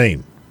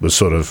 2016 was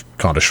sort of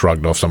kind of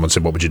shrugged off. Someone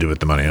said, what would you do with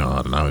the money? Oh,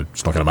 I don't know.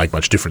 It's not going to make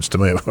much difference to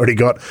me. I've already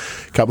got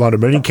a couple $100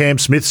 million. Cam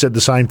Smith said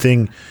the same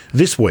thing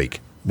this week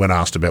when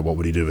asked about what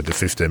would he do with the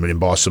 $15 million,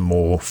 buy some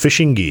more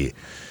fishing gear.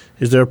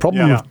 Is there a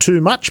problem with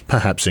too much,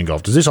 perhaps, in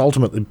golf? Does this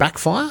ultimately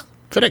backfire?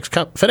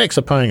 FedEx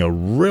are paying a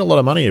real lot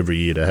of money every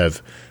year to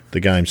have the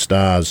game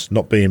stars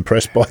not be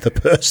impressed by the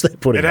purse they're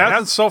putting. It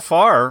hasn't so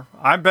far.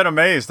 I've been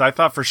amazed. I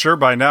thought for sure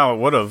by now it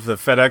would have. The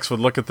FedEx would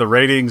look at the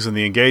ratings and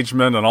the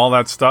engagement and all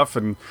that stuff,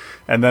 and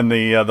then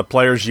the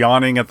players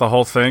yawning at the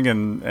whole thing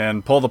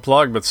and pull the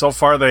plug. But so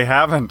far they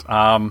haven't.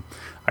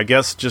 I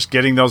guess just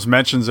getting those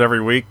mentions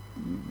every week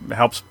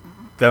helps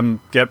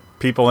them get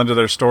people into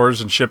their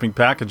stores and shipping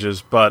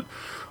packages. But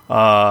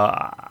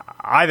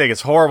I think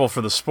it's horrible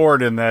for the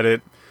sport in that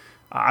it.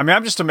 I mean,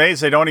 I'm just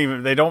amazed they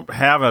don't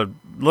have a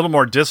little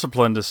more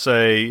discipline to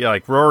say,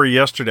 like Rory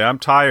yesterday, I'm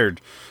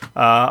tired.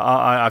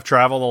 I've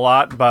traveled a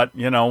lot, but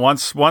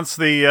once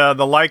the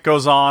light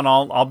goes on,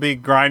 I'll be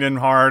grinding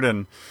hard,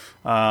 and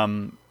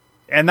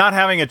not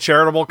having a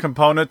charitable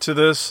component to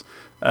this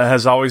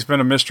has always been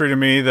a mystery to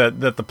me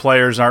that the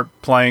players aren't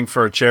playing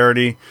for a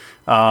charity,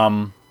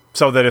 so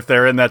that if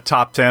they're in that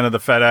top 10 of the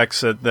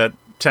FedEx, that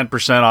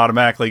 10%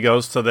 automatically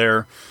goes to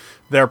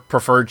their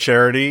preferred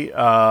charity.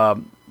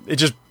 It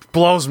just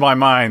blows my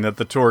mind that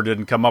the tour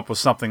didn't come up with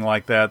something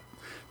like that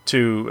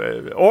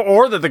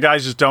or that the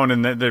guys just don't,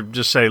 and they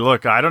just say,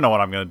 look, I don't know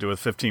what I'm going to do with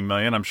 $15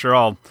 million. I'm sure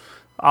I'll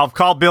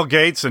call Bill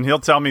Gates and he'll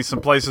tell me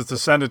some places to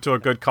send it to a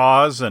good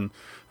cause, and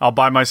I'll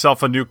buy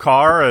myself a new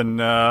car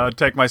and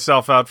take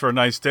myself out for a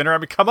nice dinner. I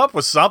mean, come up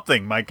with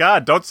something. My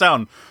God, don't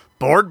sound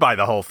bored by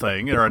the whole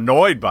thing or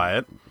annoyed by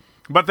it.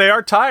 But they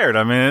are tired.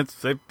 I mean,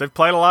 they've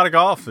played a lot of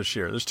golf this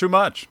year. There's too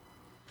much.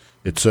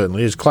 It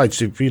certainly is. Clates,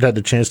 if you'd had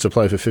the chance to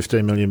play for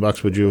 $15 million,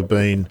 would you have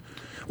been...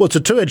 Well, it's a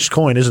two-edged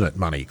coin, isn't it,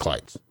 money,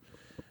 Clates?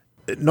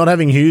 Not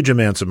having huge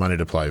amounts of money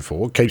to play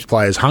for keeps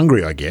players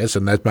hungry, I guess,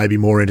 and that may be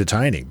more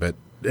entertaining. But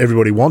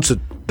everybody wants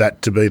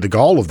that to be the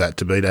goal of that,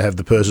 to be to have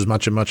the purses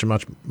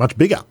much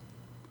bigger.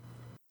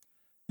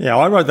 Yeah,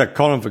 I wrote that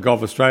column for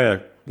Golf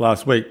Australia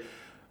last week,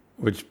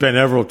 which Ben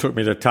Everill took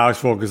me to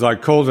task for because I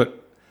called it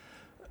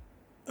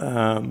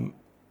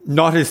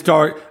not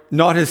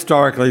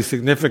historically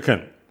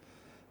significant.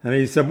 And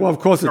he said, well, of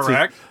course it's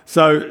correct.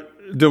 So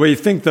do we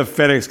think the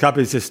FedEx Cup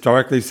is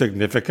historically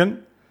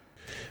significant?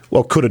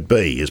 Well, could it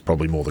be is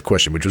probably more the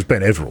question, which was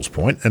Ben Everill's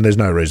point, and there's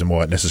no reason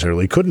why it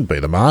necessarily couldn't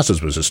be. The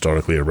Masters was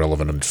historically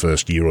irrelevant in its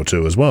first year or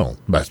two as well.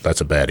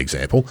 That's a bad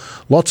example.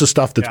 Lots of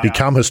stuff that's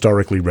become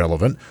historically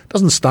relevant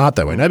doesn't start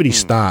that way. Nobody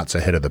starts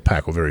ahead of the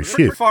pack, or very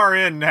few. We're far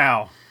in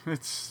now.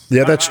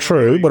 That's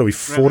true. What are we,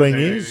 14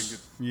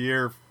 years?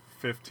 Year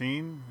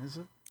 15, is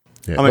it?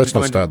 Yeah, let's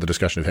not start the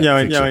discussion of how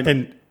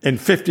in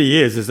 50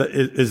 years is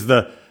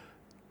the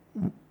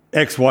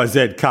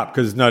XYZ Cup,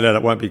 because no doubt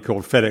it won't be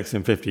called FedEx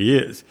in 50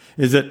 years.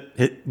 Does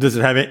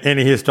it have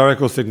any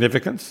historical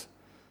significance?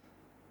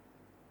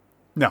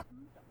 No.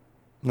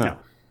 Yeah.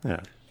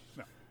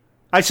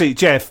 Actually,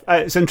 Jeff,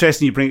 it's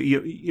interesting you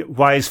bring.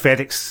 Why is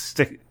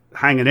FedEx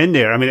hanging in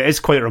there? I mean, it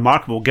is quite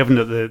remarkable given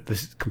that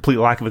the complete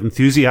lack of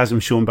enthusiasm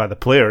shown by the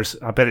players.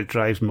 I bet it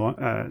drives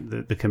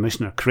the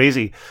commissioner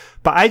crazy.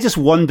 But I just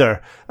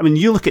wonder. I mean,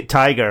 you look at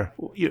Tiger.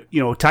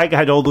 Tiger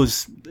had all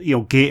those,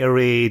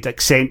 Gatorade,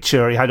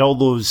 Accenture. He had all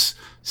those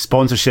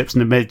sponsorships in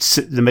the mid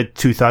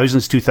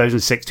 2000s,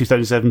 2006,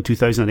 2007,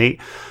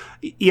 2008.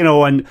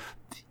 and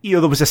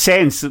there was a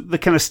sense, the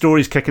kind of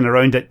stories kicking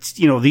around that,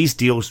 these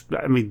deals,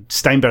 I mean,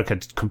 Steinberg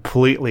had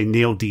completely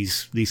nailed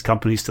these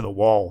companies to the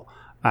wall.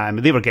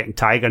 They were getting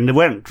Tiger, and they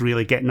weren't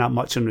really getting that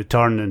much in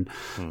return. And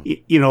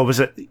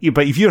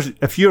but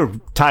if you're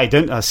tied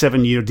into a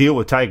 7-year deal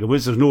with Tiger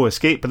Woods, there's no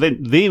escape. But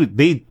then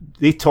they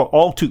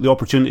all took the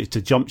opportunity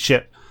to jump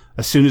ship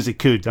as soon as they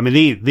could. I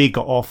mean, they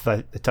got off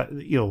as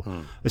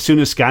soon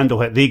as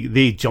scandal hit,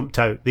 they jumped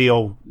out. They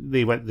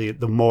went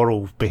the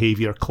moral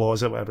behaviour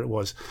clause or whatever it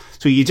was.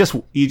 So you just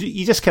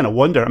kind of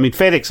wonder. I mean,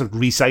 FedEx had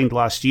re-signed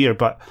last year,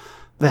 but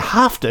they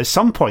have to at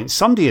some point.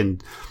 Somebody in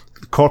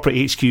corporate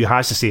HQ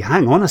has to say,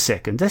 hang on a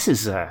second, this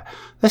is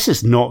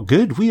not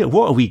good.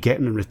 What are we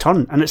getting in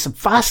return? And it's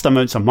vast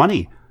amounts of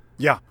money.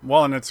 Yeah,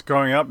 well, and it's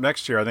going up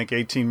next year. I think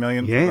 18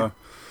 million for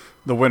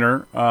the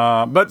winner.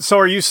 But so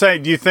are you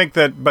saying? Do you think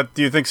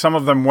some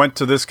of them went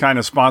to this kind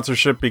of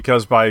sponsorship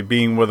because by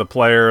being with a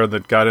player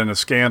that got in a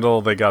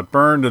scandal, they got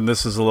burned, and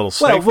this is a little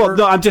safer? Well,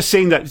 no, I'm just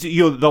saying that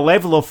the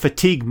level of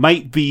fatigue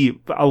might be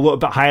a little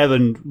bit higher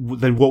than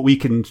what we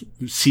can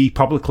see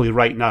publicly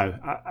right now.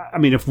 I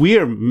mean, if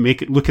we're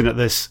looking at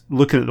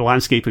the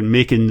landscape and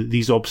making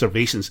these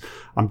observations,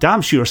 I'm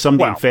damn sure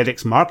somebody in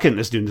FedEx marketing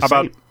is doing the same.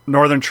 About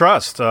Northern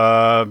Trust,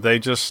 they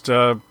just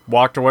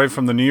walked away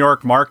from the New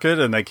York market,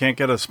 and they can't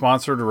get a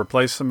sponsor to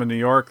replace them in New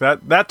York.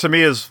 That to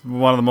me is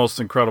one of the most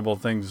incredible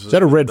things. Is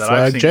that a red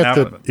flag, Jeff,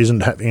 that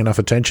isn't having enough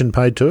attention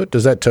paid to it?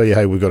 Does that tell you,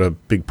 hey, we've got a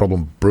big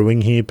problem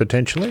brewing here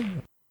potentially?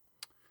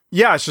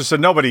 Yeah, it's just that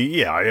nobody.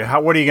 Yeah,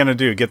 what are you going to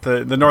do? Get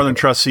the Northern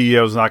Trust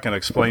CEO is not going to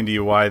explain to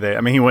you why they.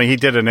 I mean, he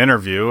did an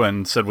interview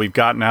and said we've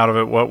gotten out of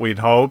it what we'd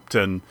hoped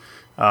and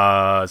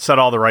said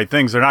all the right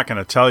things. They're not going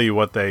to tell you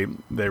what they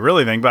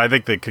really think, but I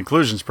think the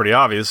conclusion's pretty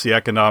obvious. The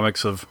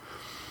economics of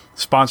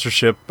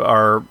sponsorship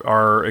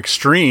are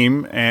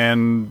extreme,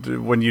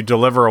 and when you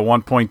deliver a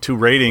 1.2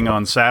 rating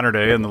on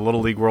Saturday and the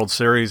Little League World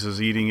Series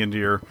is eating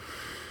into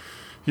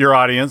your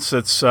audience,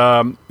 it's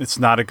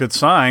not a good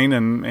sign,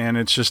 and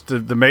it's just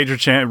the major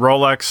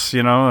Rolex,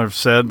 have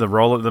said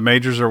the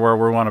majors are where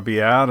we want to be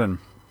at, and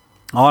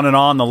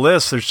on the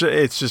list.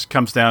 It just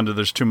comes down to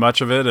there's too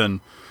much of it,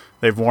 and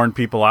they've worn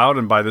people out,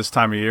 and by this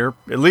time of year,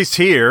 at least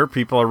here,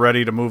 people are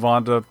ready to move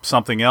on to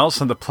something else,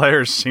 and the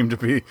players seem to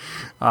be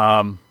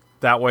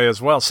that way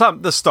as well.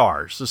 The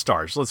stars.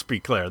 Let's be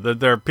clear.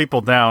 There are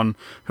people down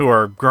who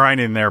are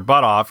grinding their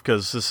butt off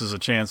because this is a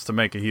chance to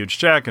make a huge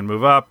check and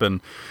move up,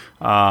 and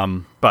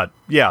but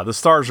yeah, the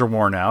stars are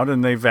worn out,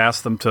 and they've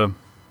asked them to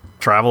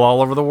travel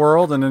all over the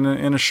world and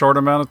in a short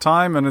amount of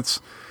time, and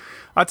it's.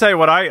 I tell you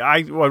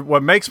what,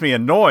 what makes me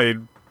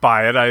annoyed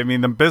by it. I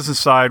mean, the business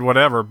side,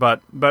 whatever,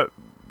 but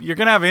you're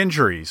going to have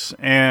injuries,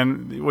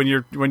 and when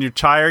you're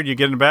tired, you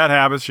get into bad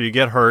habits or you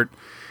get hurt,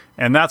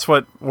 and that's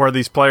where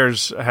these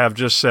players have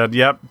just said,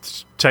 "Yep,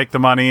 take the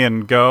money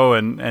and go,"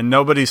 and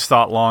nobody's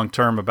thought long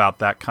term about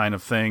that kind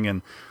of thing.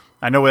 And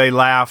I know they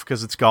laugh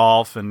because it's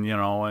golf, and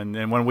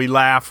and when we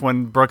laugh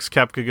when Brooks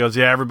Koepka goes,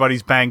 "Yeah,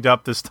 everybody's banged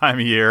up this time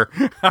of year,"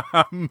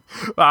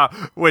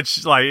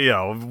 which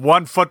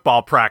one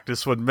football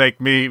practice would make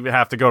me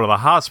have to go to the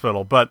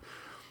hospital, but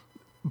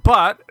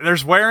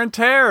there's wear and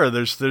tear.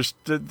 There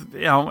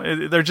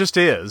just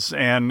is,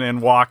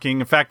 and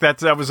walking. In fact,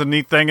 that was a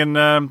neat thing.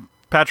 And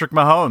Patrick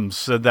Mahomes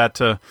said that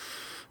to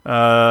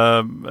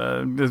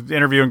the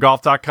interview in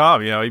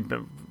golf.com. He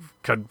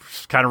could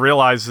kind of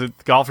realize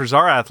that golfers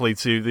are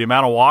athletes. The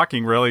amount of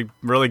walking really,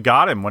 really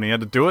got him when he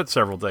had to do it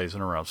several days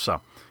in a row.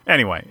 So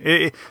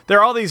anyway, there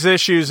are all these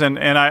issues, and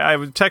I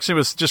was texting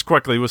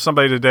with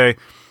somebody today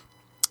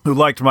who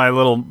liked my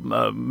little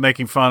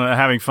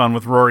having fun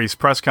with Rory's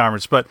press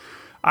conference, but.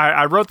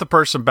 I wrote the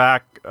person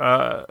back.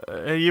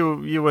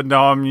 You would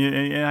know him.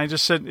 And I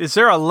just said, "Is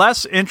there a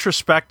less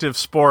introspective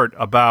sport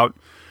about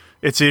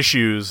its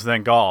issues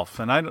than golf?"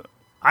 And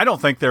I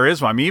don't think there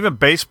is one. I mean, even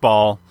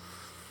baseball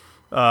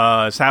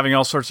is having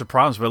all sorts of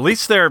problems, but at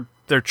least they're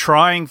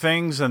trying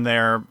things, and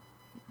they're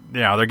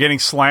getting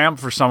slammed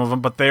for some of them,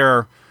 but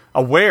they're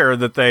aware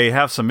that they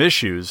have some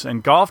issues.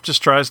 And golf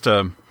just tries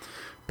to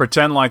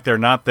pretend like they're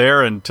not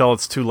there until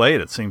it's too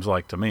late. It seems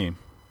like to me.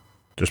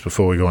 Just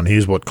before we go on,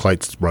 here's what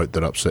Clates wrote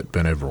that upset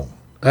Ben Everill.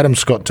 Adam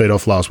Scott teed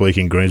off last week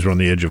in Greensboro on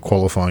the edge of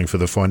qualifying for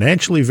the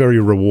financially very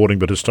rewarding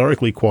but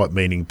historically quite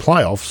meaning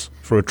playoffs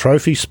for a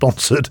trophy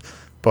sponsored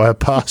by a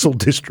parcel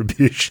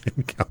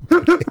distribution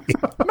company.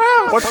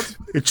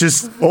 It's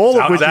just all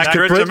of which is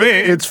correct.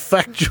 It's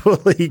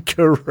factually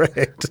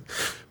correct.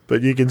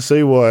 But you can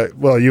see why.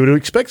 Well, you would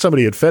expect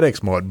somebody at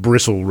FedEx might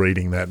bristle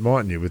reading that,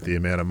 mightn't you, with the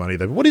amount of money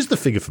they. What is the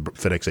figure for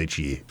FedEx each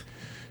year,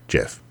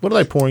 Jeff? What are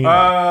they pouring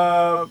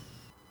in?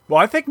 Well,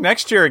 I think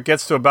next year it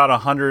gets to about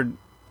 100.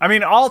 I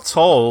mean, all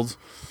told,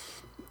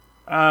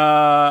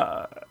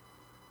 because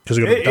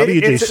we've got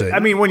WGC. I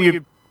mean, when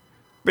you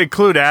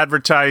include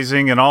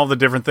advertising and all the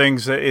different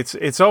things,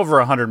 it's over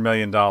 $100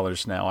 million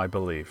now, I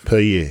believe, per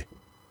year.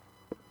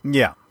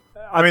 Yeah,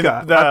 I mean,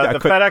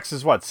 the FedEx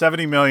is what,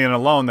 $70 million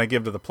alone they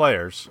give to the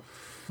players,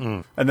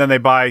 and then they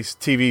buy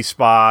TV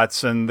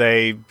spots, and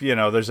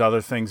there's other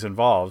things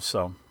involved.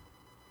 So,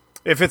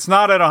 if it's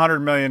not at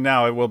 $100 million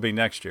now, it will be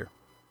next year.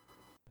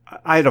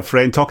 I had a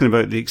friend talking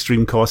about the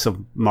extreme costs of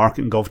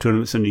marketing golf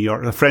tournaments in New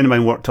York. A friend of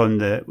mine worked on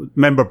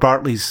remember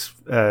Barclays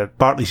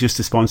used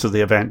to sponsor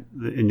the event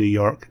in New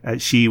York.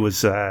 She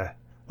was,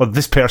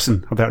 this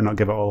person, I better not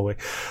give it all away.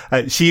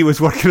 She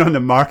was working on the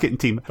marketing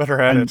team. Better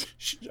had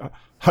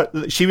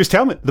it. She was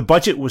telling me the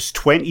budget was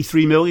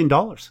 $23 million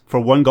for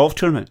one golf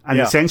tournament. And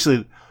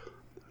essentially,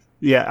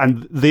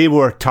 and they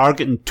were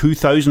targeting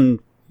 2,000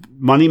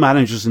 money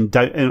managers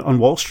on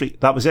Wall Street.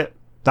 That was it.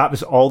 That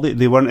was all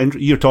they weren't.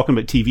 You're talking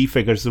about TV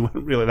figures. They weren't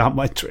really that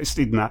much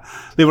interested in that.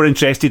 They were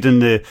interested in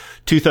the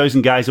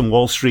 2,000 guys on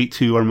Wall Street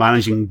who were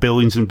managing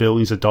billions and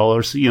billions of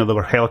dollars. They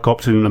were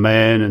helicoptering them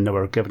in, and they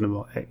were giving them,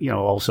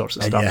 all sorts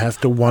of stuff. And you have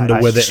to wonder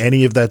whether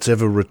any of that's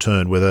ever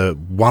returned. Whether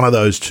one of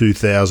those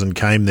 2,000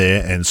 came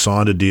there and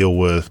signed a deal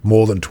worth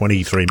more than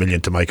 $23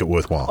 million to make it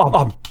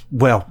worthwhile.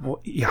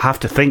 Well, you have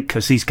to think,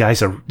 because these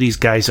guys are.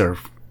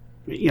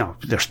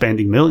 They're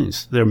spending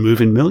millions. They're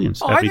moving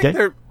millions every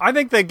day. I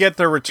think they get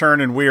their return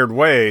in weird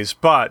ways,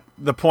 but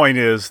the point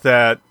is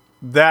that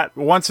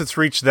once it's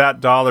reached that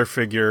dollar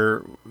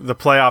figure, the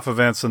playoff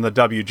events and the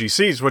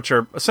WGCs, which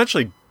are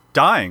essentially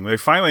dying, they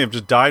finally have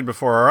just died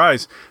before our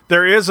eyes.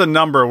 There is a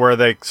number where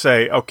they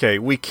say, okay,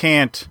 we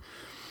can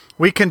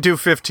do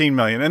 15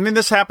 million. I mean,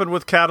 this happened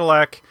with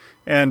Cadillac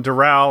and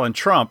Doral and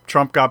Trump.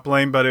 Trump got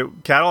blamed,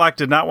 but Cadillac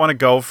did not want to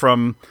go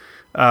from,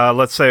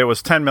 let's say it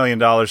was $10 million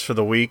for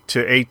the week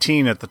to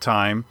 18 at the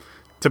time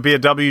to be a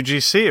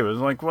WGC. It was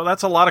like, well,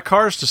 that's a lot of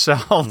cars to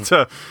sell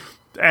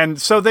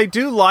and so they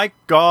do like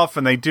golf,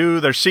 and their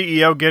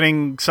CEO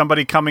getting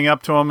somebody coming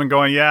up to them and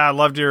going, yeah, I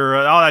loved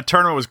that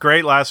tournament was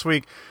great last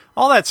week.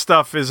 All that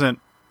stuff isn't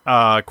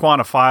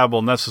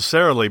quantifiable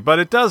necessarily, but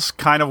it does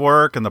kind of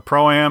work in the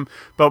Pro-Am.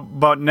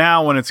 But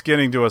now when it's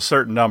getting to a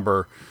certain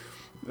number,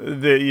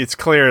 it's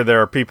clear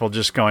there are people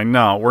just going,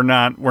 no, we're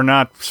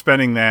not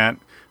spending that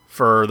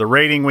for the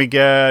rating we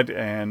get,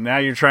 and now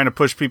you're trying to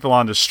push people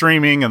onto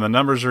streaming, and the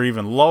numbers are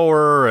even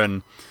lower,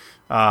 and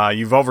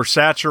you've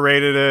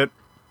oversaturated it.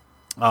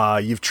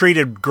 You've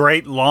treated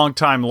great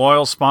long-time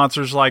loyal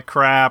sponsors like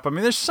crap. I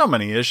mean, there's so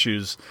many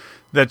issues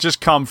that just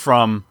come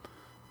from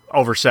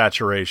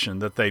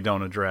oversaturation that they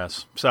don't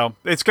address. So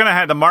it's going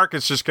to the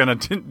market's just going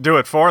to do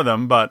it for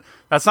them, but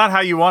that's not how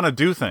you want to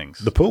do things.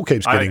 The pool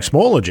keeps getting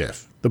smaller,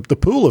 Jeff. The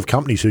pool of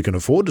companies who can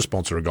afford to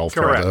sponsor a golf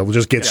tournament will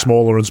just get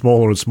smaller and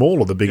smaller and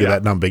smaller the bigger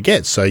that number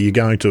gets. So you're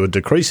going to a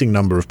decreasing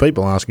number of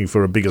people asking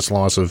for a bigger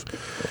slice of.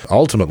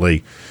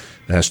 Ultimately,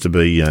 has to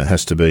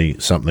be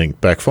something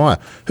backfire.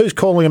 Who's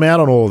calling him out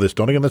on all of this,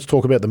 Donegan? Let's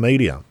talk about the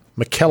media.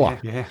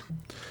 McKellar. Yeah.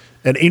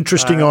 An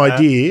interesting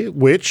idea,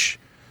 which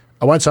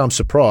I won't say I'm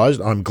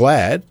surprised. I'm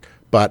glad,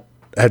 but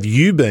have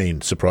you been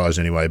surprised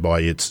anyway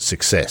by its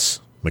success,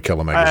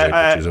 McKellar Magazine,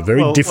 which is a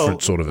very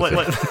different sort of a thing.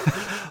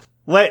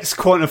 Let's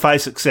quantify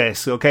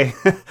success, okay?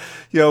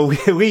 We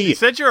You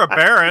said you're a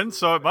baron,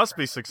 so it must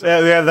be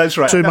success. Yeah, that's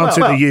right. 2 months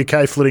in the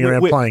UK flitting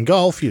around playing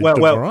golf, you're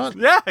doing all right.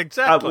 Yeah,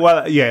 exactly.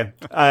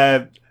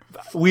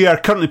 We are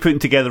currently putting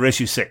together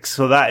issue 6,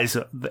 so that's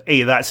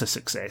a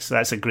success.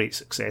 That's a great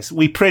success.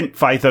 We print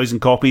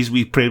 5,000 copies.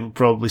 We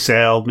probably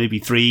sell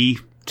maybe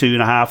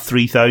 2.5,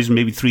 3,000,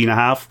 maybe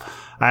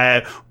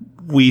 3.5.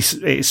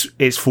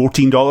 It's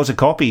 $14 a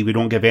copy. We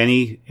don't give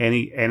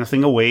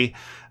anything away.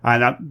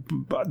 And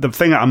the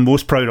thing that I'm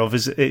most proud of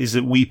is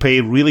that we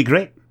pay really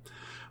great.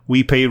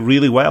 We pay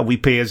really well. We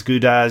pay as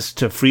good as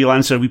to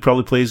Freelancer. We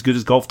probably play as good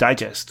as Golf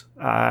Digest.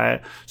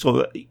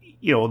 So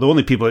the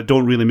only people that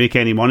don't really make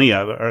any money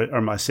out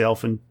are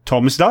myself and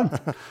Thomas Dunn.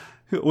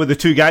 Were the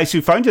two guys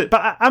who found it.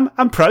 But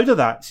I'm proud of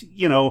that.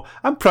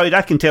 I'm proud.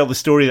 I can tell the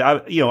story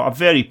that a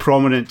very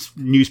prominent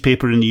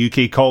newspaper in the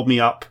UK called me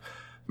up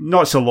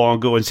not so long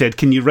ago and said,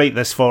 "Can you write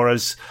this for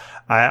us?"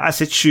 I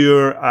said,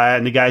 "Sure."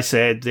 And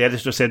the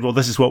editor said, "Well,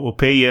 this is what we'll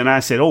pay you." And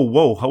I said, "Oh,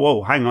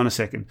 whoa, hang on a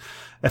second.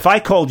 If I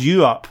called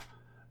you up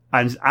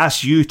and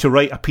asked you to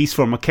write a piece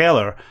for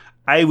McKellar,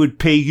 I would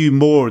pay you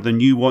more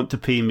than you want to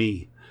pay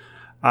me."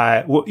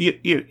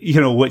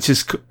 Which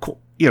is,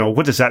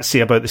 what does that say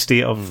about the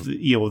state of,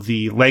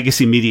 the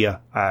legacy media?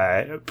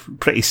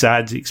 Pretty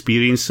sad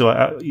experience.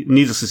 So,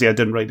 needless to say, I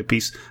didn't write a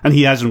piece, and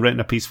he hasn't written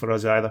a piece for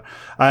us either.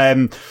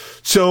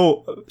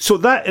 So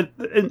that,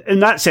 in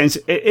that sense,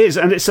 it is,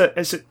 and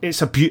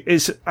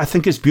I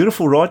think it's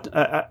beautiful, Rod.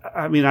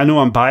 I mean, I know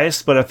I'm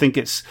biased, but I think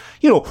it's,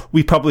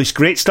 we publish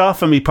great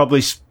stuff, and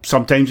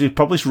sometimes we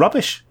publish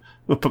rubbish.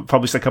 We've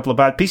published a couple of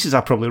bad pieces.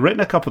 I've probably written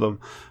a couple of them.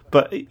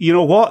 But you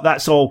know what?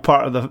 That's all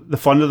part of the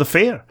fun of the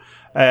fair.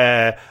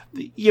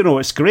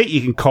 It's great.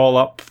 You can call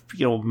up,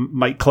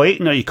 Mike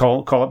Clayton, or you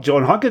call up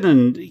John Huggin,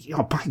 and,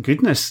 my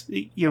goodness,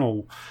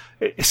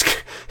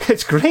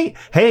 it's great.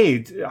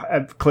 Hey,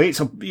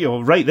 Clayton,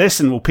 write this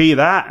and we'll pay you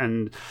that,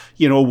 and,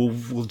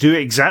 we'll do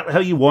it exactly how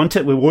you want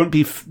it. We won't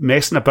be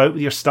messing about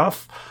with your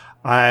stuff.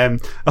 I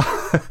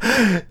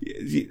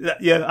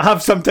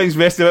have sometimes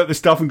messed about with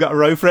stuff and got a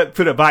row for it,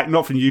 put it back,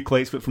 not from you,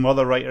 Clates, but from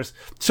other writers.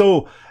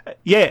 So,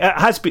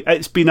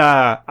 it's been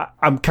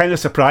I'm kind of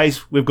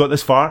surprised we've got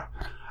this far,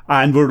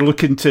 and we're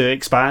looking to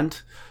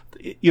expand.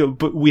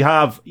 But we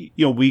have,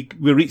 we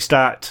reached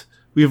that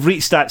we've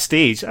reached that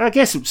stage. I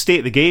guess State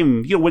of the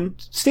Game, when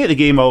State of the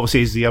Game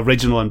obviously is the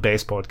original and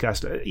best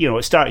podcast,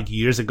 it started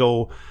years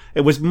ago.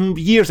 It was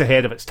years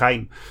ahead of its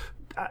time.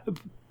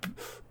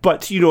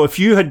 But, if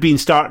you had been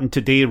starting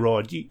today,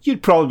 Rod,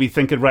 you'd probably be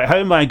thinking, right, how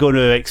am I going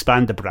to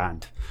expand the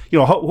brand?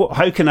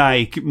 How can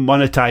I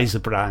monetize the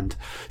brand?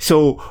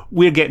 So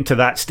we're getting to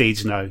that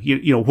stage now.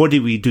 What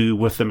do we do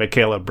with the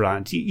Mackellar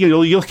brand? You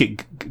look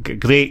at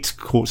great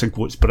quotes and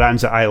quotes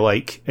brands that I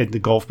like in the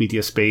golf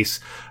media space.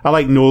 I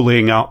like No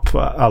Laying Up.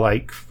 I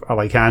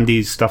like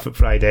Andy's stuff at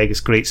Fried Egg. It's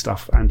great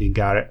stuff, Andy and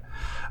Garrett.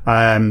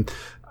 But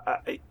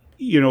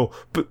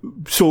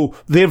so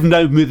they've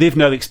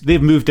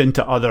moved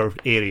into other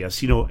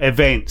areas.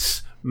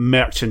 Events,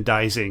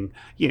 merchandising.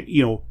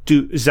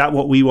 Is that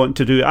what we want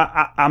to do?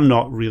 I'm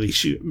not really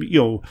sure.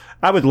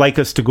 I would like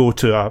us to go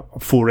to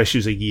 4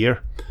 issues a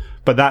year,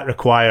 but that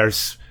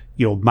requires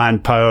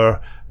manpower.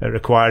 It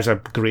requires a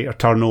greater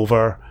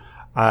turnover.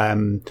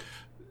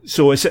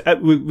 So it's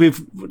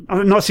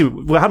I'm not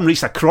saying we haven't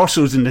reached a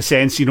crossroads in the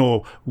sense,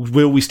 will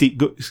we keep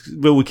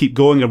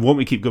going or won't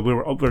we keep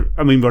going?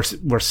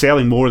 We're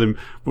selling more than,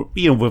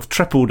 we've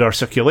tripled our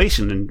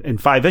circulation in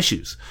 5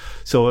 issues.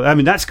 So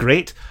that's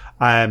great.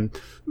 So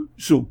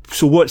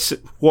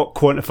what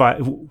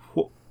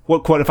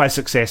quantifies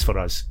success for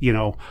us?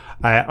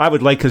 I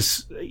would like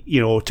us,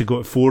 to go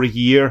at 4 a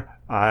year.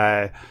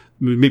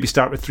 Maybe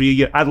start with 3 a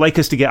year. I'd like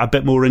us to get a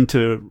bit more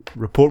into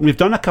reporting. We've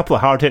done a couple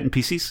of hard hitting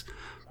pieces,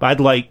 but I'd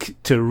like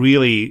to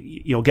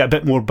really, get a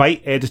bit more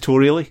bite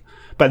editorially.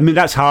 But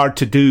that's hard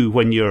to do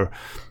when you're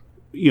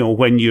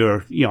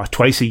a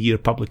twice a year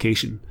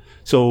publication.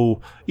 So,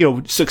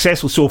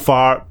 successful so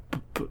far,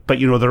 but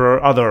there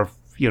are other,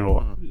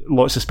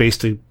 lots of space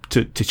to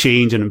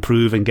change and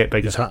improve and get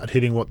bigger. Is hard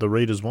hitting what the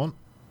readers want?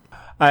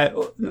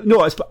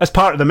 No, as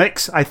part of the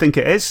mix, I think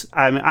it is.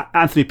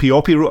 Anthony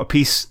Pioppi wrote a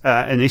piece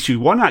in issue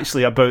 1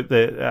 actually about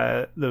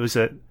the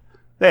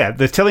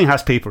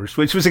Tillinghast Papers,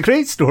 which was a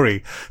great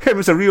story. It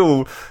was a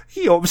real,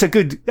 it was a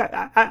good.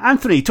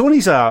 Anthony,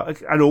 Tony's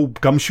an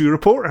old gumshoe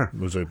reporter. It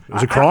was a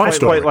crime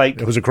story.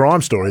 It was a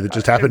crime story that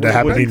just happened to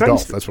happen in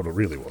golf. That's what it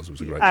really was. It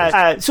was a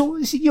great.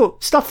 So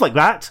stuff like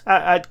that.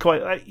 I'd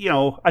quite.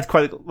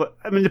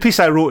 The piece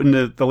I wrote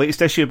in the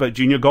latest issue about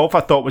junior golf, I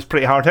thought was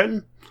pretty hard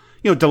hitting.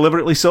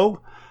 Deliberately so.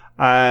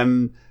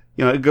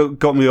 It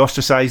got me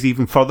ostracised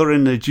even further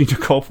in the junior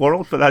golf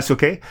world, but that's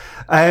okay.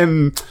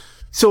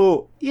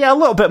 So yeah, a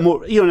little bit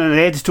more, in an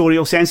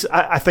editorial sense,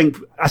 I think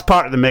as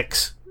part of the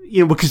mix,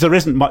 because there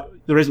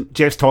isn't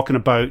Jeff's talking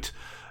about,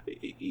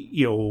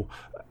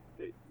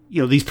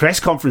 these press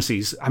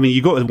conferences.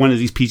 You go to one of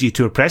these PGA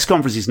Tour press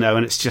conferences now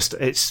and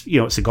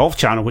it's a Golf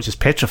Channel, which is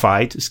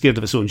petrified, it's scared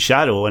of its own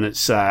shadow, and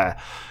it's,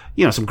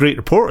 some great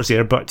reporters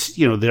there, but,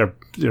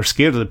 they're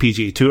scared of the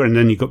PGA Tour, and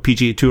then you've got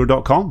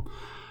PGAtour.com.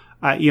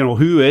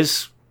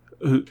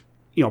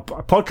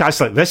 Podcasts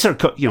like this are,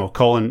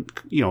 calling,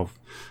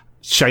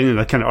 shining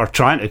a kind of, or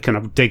trying to kind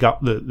of dig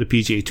up the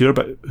PGA Tour,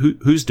 but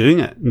who's doing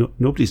it? No,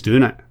 nobody's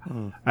doing it.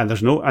 And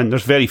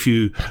there's very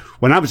few.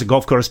 When I was a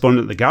golf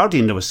correspondent at The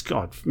Guardian, there was,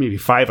 maybe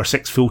 5 or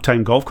 6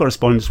 full-time golf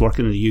correspondents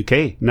working in the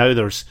UK. Now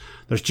there's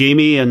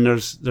Jamie and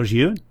there's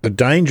you. The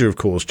danger, of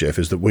course, Jeff,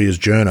 is that we as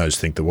journos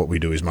think that what we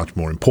do is much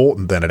more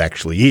important than it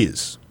actually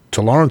is.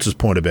 To Lawrence's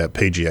point about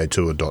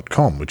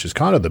PGAtour.com, which is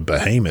kind of the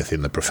behemoth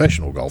in the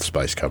professional golf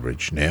space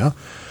coverage now,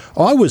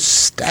 I was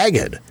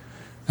staggered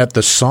at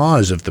the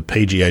size of the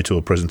PGA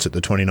Tour presence at the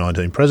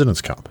 2019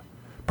 President's Cup.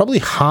 Probably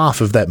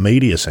half of that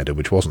media centre,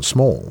 which wasn't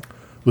small,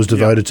 was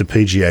devoted to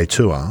PGA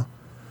Tour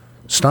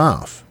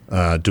staff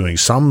doing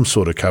some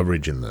sort of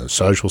coverage in the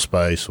social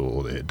space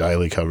or their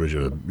daily coverage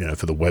of,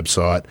 for the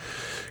website,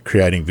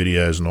 creating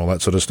videos and all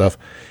that sort of stuff.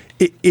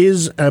 It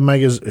is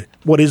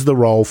what is the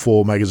role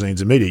for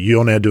magazines and media?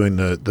 You're now doing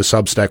the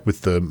Substack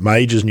with the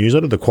Majors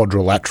newsletter, the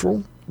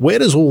Quadrilateral. Where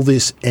does all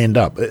this end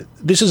up?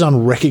 This is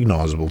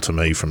unrecognisable to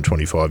me from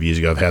 25 years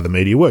ago of how the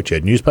media worked. You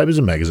had newspapers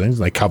and magazines,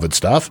 and they covered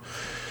stuff,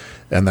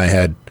 and they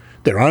had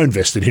their own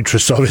vested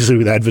interests, obviously,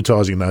 with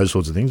advertising and those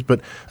sorts of things,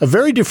 but a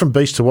very different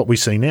beast to what we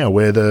see now,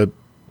 where the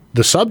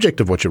subject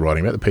of what you're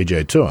writing about, the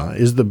PGA Tour,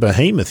 is the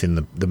behemoth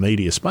in the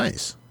media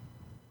space.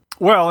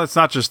 Well, it's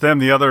not just them.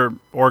 The other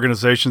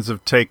organizations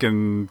have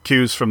taken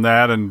cues from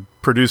that and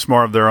produced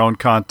more of their own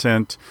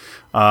content,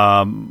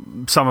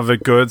 some of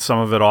it good, some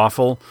of it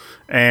awful,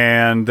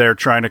 and they're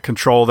trying to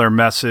control their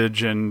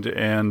message. And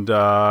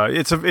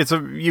it's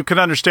a you can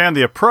understand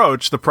the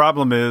approach. The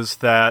problem is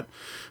that,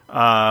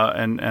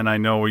 and I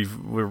know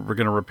we're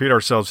going to repeat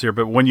ourselves here,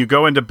 but when you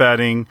go into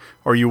betting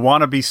or you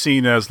want to be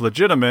seen as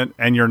legitimate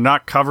and you're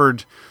not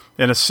covered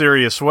in a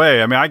serious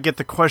way, I get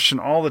the question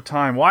all the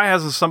time: why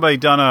hasn't somebody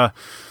done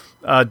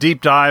a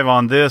deep dive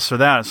on this or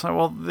that? It's like,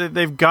 well,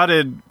 they've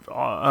gutted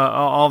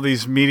all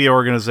these media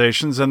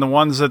organizations, and the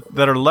ones that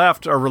are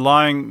left are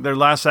relying, their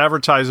last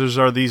advertisers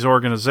are these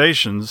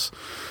organizations.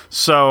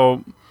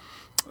 So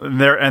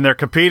they're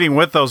competing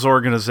with those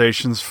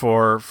organizations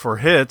for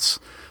hits.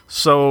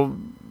 So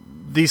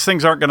these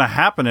things aren't going to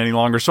happen any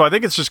longer. So I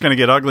think it's just going to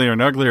get uglier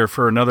and uglier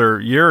for another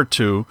year or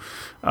two.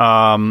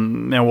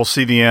 And we'll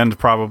see the end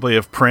probably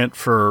of print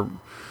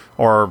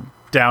or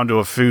down to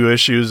a few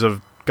issues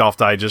of Golf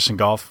Digest and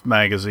Golf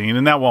Magazine.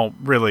 And that won't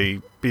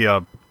really be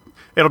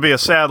it'll be a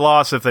sad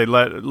loss if they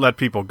let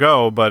people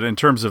go. But in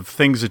terms of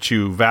things that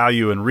you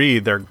value and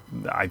read,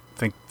 I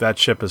think that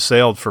ship has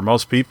sailed for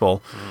most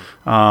people.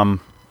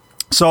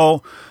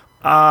 So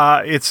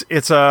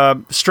it's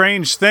a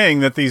strange thing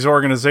that these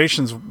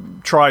organizations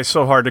try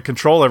so hard to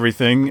control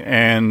everything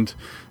and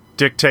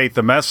dictate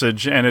the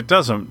message, and it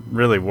doesn't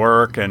really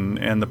work.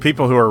 And the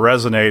people who are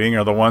resonating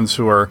are the ones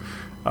who are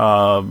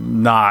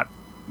not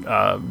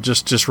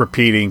just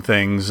repeating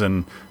things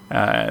and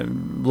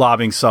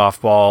lobbing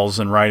softballs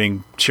and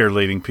writing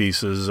cheerleading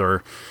pieces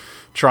or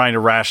trying to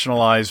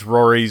rationalize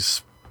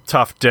Rory's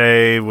tough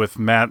day with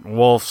Matt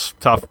Wolff's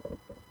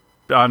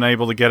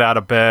unable to get out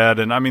of bed.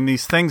 And I mean,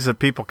 these things that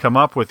people come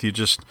up with, you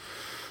just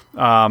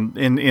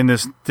in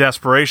this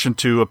desperation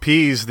to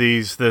appease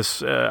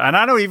and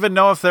I don't even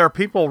know if there are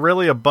people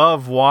really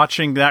above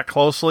watching that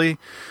closely,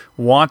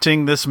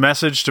 wanting this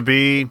message to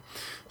be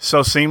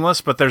so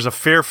seamless, but there's a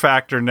fear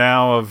factor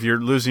now of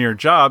you're losing your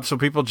job, so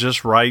people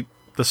just write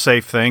the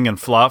safe thing and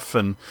fluff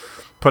and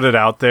put it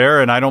out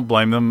there, and I don't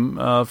blame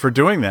them for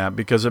doing that,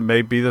 because it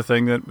may be the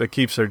thing that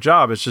keeps their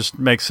job. It just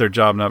makes their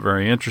job not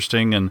very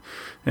interesting, and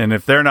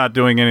if they're not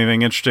doing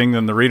anything interesting,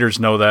 then the readers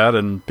know that,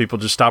 and people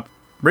just stop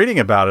reading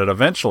about it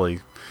eventually.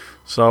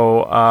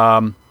 So,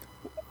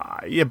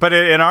 yeah, but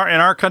in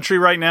our country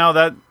right now,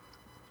 that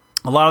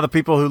a lot of the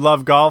people who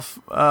love golf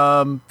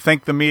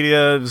think the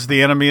media is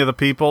the enemy of the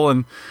people,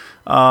 and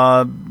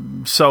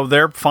so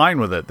they're fine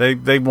with it.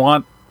 They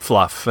want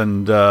fluff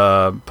and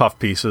puff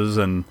pieces,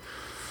 and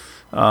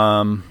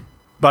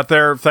but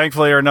there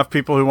thankfully are enough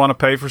people who want to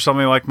pay for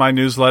something like my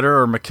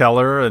newsletter or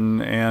McKellar,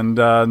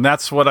 and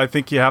that's what I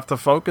think you have to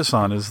focus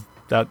on, is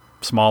that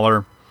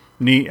smaller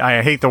niche.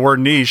 I hate the word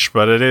niche,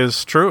 but it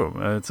is true.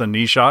 It's a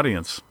niche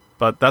audience,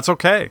 but that's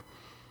okay.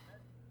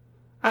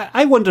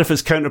 I wonder if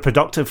it's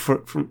counterproductive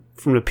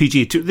from the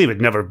PGA Tour. They would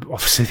never,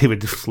 obviously, they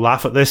would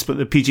laugh at this, but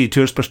the PGA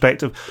Tour's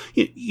perspective,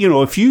 you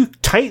know, if you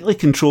tightly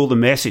control the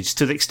message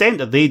to the extent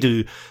that they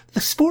do,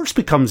 the sports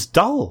becomes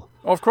dull.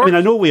 Of course. I mean,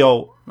 I know we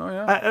all, oh,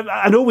 yeah.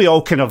 I know we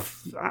all kind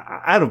of,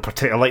 I don't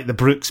particularly like the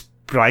Brooks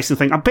Bryson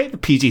thing. I bet the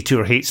PGA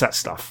Tour hates that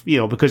stuff, you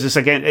know, because it's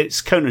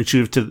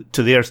counterintuitive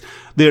to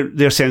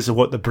their sense of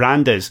what the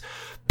brand is.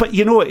 But,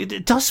 you know,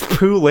 it does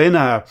pull in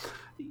a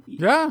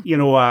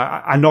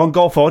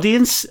non-golf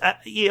audience,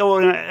 you know,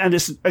 and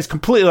it's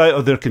completely out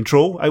of their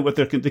control.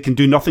 They can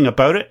do nothing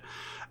about it.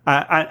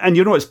 And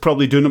you know, it's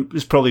probably getting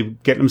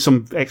them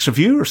some extra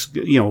viewers,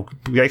 you know,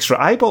 extra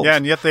eyeballs. Yeah,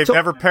 and yet they've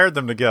never paired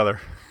them together.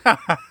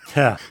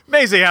 Yeah.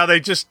 Amazing how they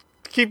just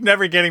keep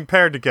never getting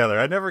paired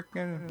together.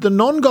 The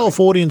non-golf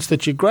audience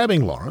that you're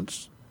grabbing,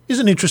 Lawrence,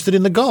 isn't interested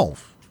in the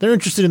golf. They're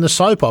interested in the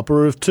soap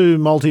opera of two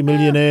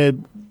multi-millionaire.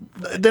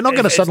 They're not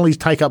going to suddenly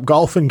take up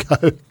golf and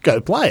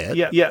go play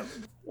it. Yeah.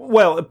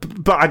 Well,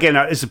 but again,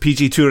 is the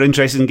PGA Tour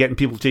interested in getting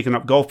people taking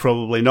up golf?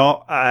 Probably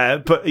not.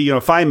 But, you know,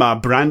 if I'm a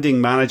branding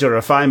manager, or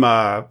if I'm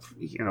a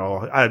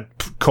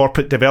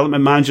corporate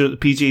development manager at the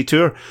PGA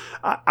Tour,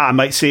 I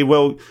might say,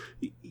 well,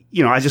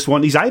 you know, I just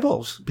want these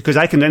eyeballs, because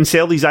I can then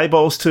sell these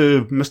eyeballs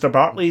to Mr.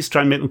 Bartley's,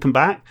 try and make them come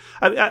back.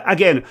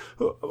 Again,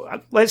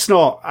 let's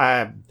not,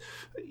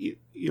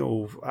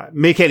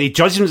 make any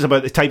judgments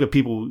about the type of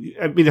people.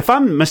 I mean, if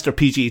I'm Mr.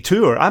 PGA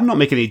Tour, I'm not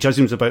making any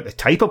judgments about the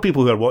type of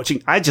people who are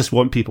watching. I just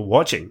want people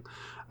watching.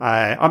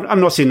 I'm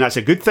not saying that's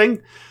a good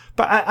thing,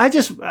 but I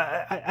just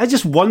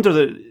wonder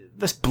that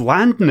this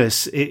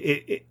blandness,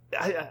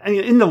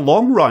 in the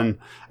long run,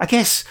 I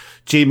guess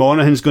Jay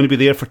Monahan's going to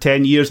be there for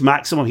 10 years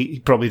maximum. He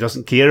probably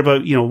doesn't care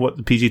about, you know, what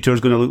the PGA Tour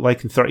is going to look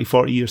like in 30,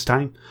 40 years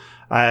time.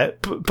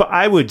 But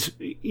I would,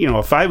 you know,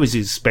 if I was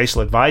his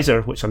special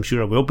advisor, which I'm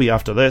sure I will be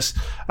after this,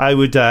 I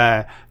would,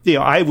 I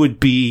would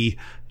be,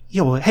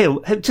 you know, hey,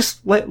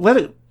 just let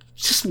it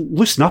just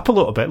loosen up a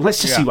little bit.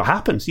 Let's just see what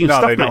happens. You know,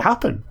 stuff might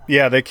happen.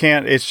 Yeah, they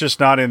can't. It's just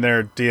not in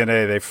their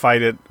DNA. They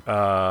fight it,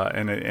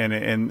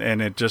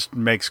 and it just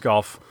makes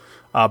golf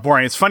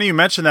boring. It's funny you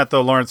mentioned that,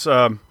 though, Lawrence.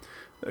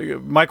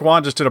 Mike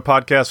Wan just did a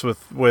podcast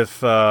with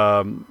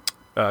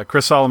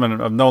Chris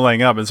Solomon of No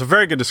Laying Up. It's a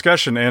very good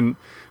discussion, and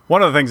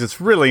one of the things that's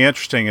really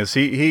interesting is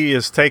he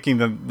is taking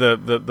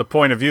the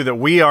point of view that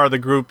we are the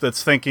group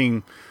that's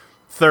thinking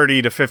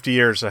 30 to 50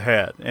 years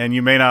ahead. And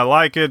you may not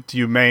like it,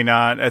 you may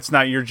not, it's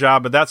not your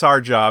job, but that's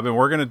our job, and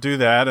we're going to do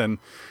that. And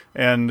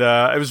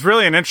it was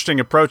really an interesting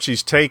approach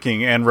he's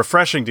taking, and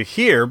refreshing to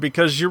hear,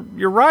 because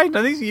you're right.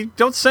 I think you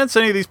don't sense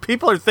any of these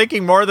people are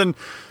thinking more than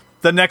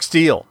the next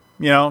deal.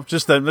 You know,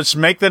 let's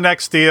make the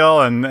next deal,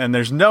 and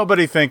there's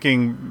nobody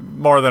thinking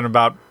more than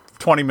about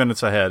 20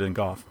 minutes ahead in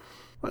golf.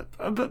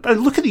 But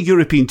look at the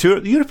European Tour.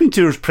 The European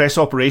Tour's press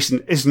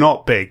operation is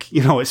not big.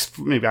 You know, it's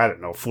maybe, I don't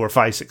know, 4,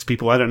 5, 6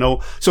 people. I don't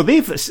know. So they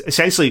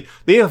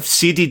have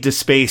seeded the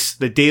space,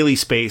 the daily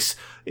space,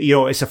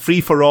 it's a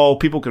free-for-all.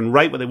 People can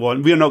write what they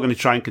want. We're not going to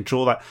try and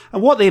control that.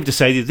 And what they've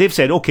decided, they've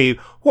said, okay,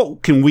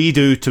 what can we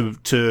do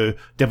to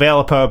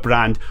develop our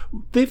brand?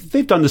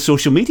 They've done the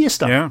social media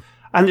stuff. Yeah.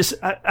 And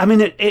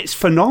it's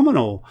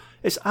phenomenal.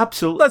 It's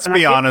absolutely... Let's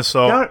be honest,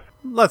 though.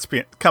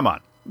 Come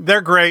on.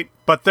 They're great,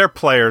 but their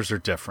players are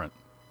different.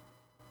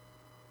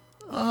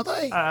 Are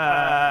they?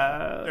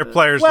 Their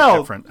players are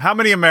different. How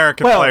many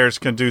American players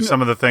can do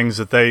some of the things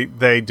that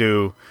they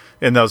do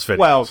in those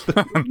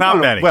videos? Not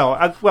many.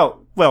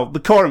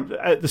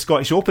 The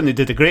Scottish Open, they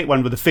did a great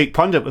one with a fake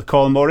pundit with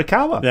Colin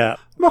Morikawa. Yeah.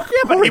 But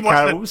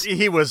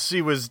he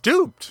was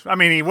duped. I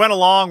mean, he went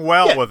along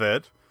with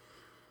it.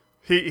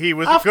 He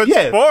was a good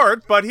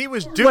sport, but he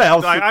was duped.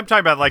 I'm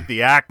talking about like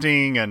the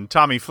acting and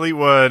Tommy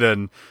Fleetwood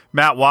and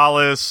Matt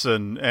Wallace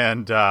and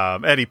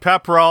Eddie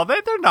Pepperell. There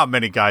are not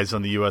many guys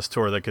on the U.S.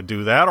 tour that could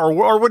do that,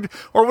 or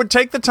would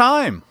take the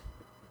time.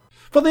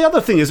 But the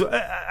other thing is,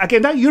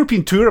 again, that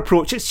European tour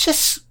approach, it's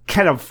just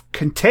kind of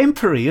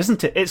contemporary,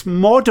 isn't it? It's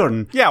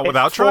modern. Yeah,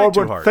 without trying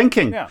too hard.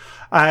 Thinking. Yeah.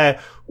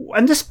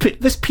 And this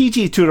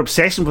PGA Tour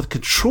obsession with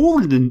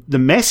controlling the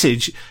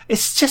message,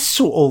 it's just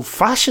so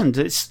old-fashioned.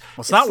 It's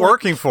not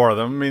working for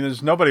them. I mean,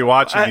 there's nobody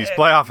watching these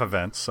playoff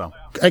events. So,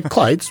 Hey,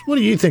 Clates, what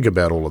do you think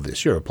about all of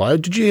this? You're a player.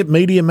 Did you get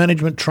media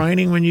management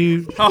training when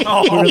you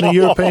were in the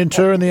European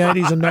Tour in the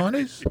 80s and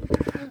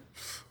 90s?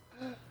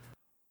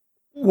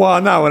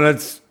 Well, no, and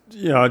it's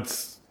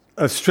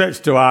a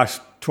stretch to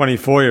ask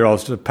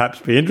 24-year-olds to perhaps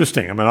be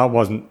interesting. I mean,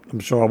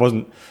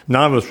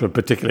 none of us were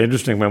particularly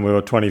interesting when we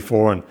were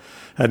 24 and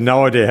had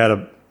no idea how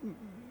to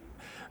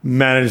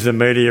manage the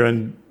media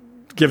and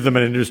give them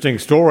an interesting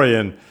story.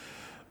 And,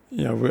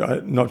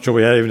 I'm not sure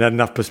we even had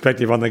enough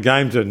perspective on the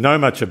game to know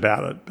much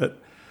about it.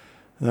 But,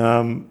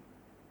 I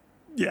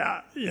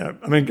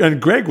mean,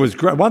 and Greg was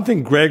great. One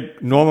thing Greg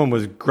Norman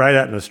was great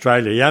at in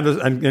Australia,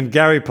 and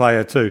Gary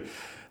Player too,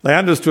 they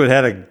understood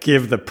how to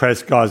give the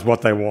press guys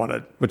what they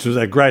wanted, which was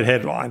a great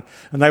headline.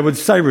 And they would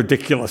say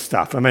ridiculous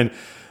stuff. I mean,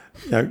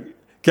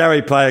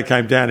 Gary Player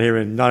came down here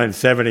in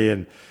 1970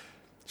 and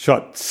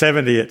shot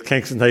 70 at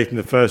Kingston Heath in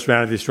the first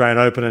round of the Australian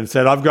Open and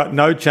said, I've got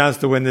no chance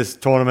to win this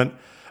tournament.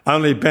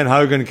 Only Ben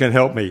Hogan can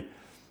help me.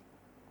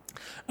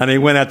 And he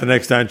went out the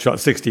next day and shot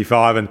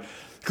 65. And,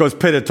 of course,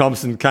 Peter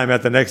Thompson came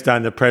out the next day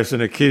in the press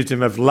and accused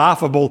him of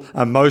laughable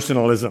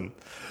emotionalism.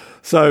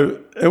 So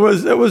it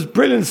was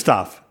brilliant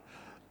stuff.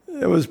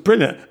 It was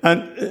brilliant.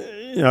 And,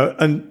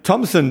 and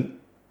Thompson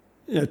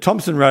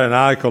wrote an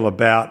article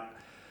about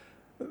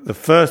the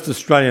first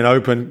Australian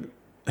Open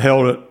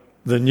held at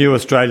the new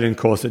Australian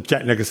course that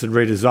Jack Nicklaus had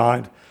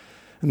redesigned.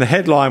 And the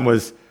headline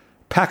was,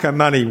 Packer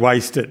money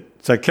wasted.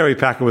 So Kerry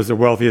Packer was the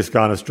wealthiest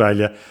guy in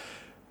Australia,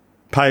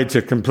 paid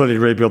to completely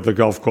rebuild the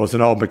golf course,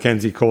 an old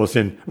Mackenzie course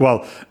a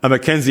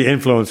Mackenzie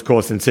influenced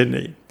course in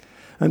Sydney.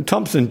 And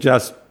Thompson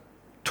just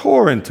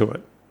tore into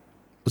it.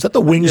 Was that the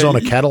wings on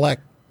a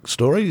Cadillac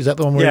story? Is that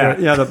the one where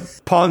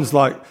the ponds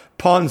like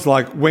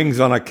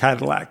wings on a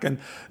Cadillac. And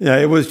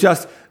it was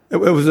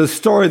a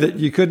story that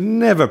you could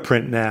never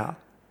print now.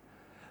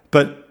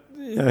 But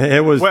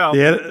it was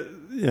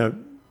the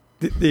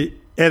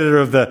editor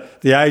of the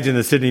Age and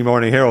the Sydney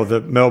Morning Herald,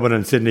 the Melbourne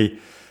and Sydney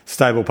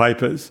staple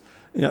papers.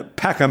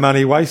 Packer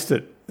money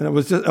wasted, and it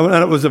was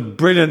a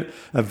brilliant,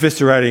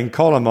 eviscerating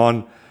column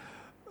on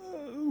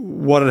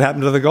what had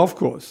happened to the golf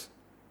course.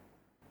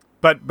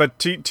 But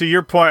to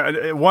your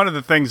point, one of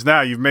the things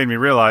now you've made me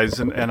realize,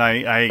 and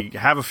I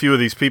have a few of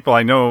these people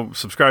I know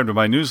subscribe to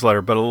my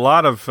newsletter, but a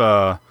lot of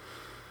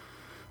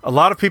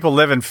people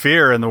live in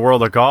fear in the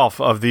world of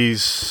golf of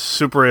these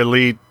super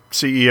elite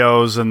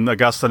CEOs and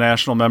Augusta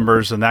National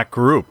members and that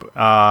group.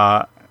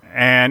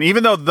 And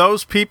even though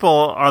those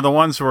people are the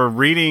ones who are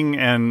reading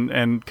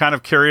and kind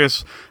of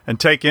curious and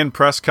take in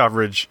press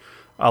coverage,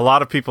 a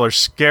lot of people are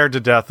scared to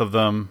death of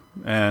them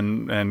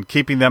and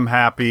keeping them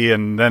happy.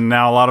 And then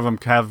now a lot of them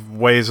have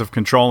ways of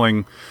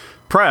controlling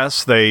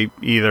press. They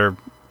either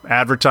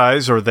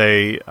advertise or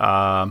they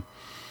own,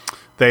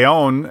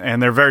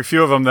 and there are very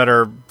few of them that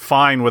are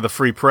fine with a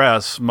free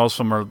press. Most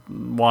of them are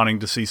wanting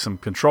to see some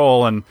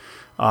control. And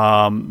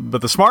but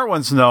the smart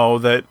ones know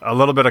that a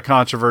little bit of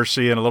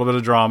controversy and a little bit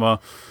of drama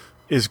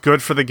is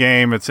good for the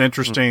game. It's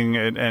interesting.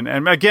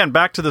 And again,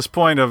 back to this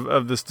point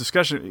of this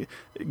discussion,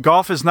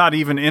 golf is not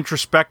even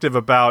introspective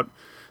about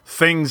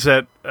things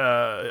that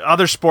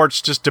other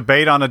sports just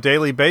debate on a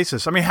daily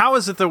basis. I mean, how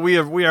is it that we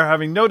are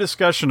having no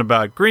discussion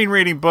about green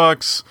reading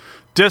books,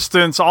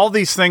 distance, all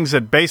these things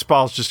that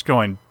baseball's just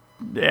going,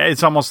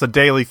 it's almost a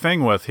daily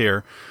thing with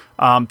here.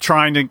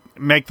 Trying to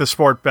make the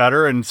sport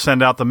better and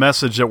send out the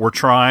message that we're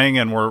trying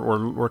and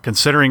we're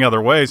considering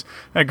other ways.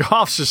 And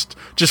golf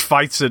just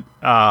fights it.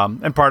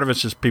 And part of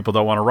it's just people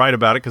don't want to write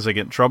about it because they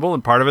get in trouble.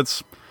 And part of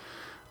it's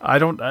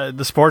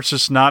the sport's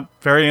just not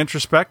very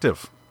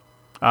introspective,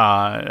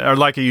 or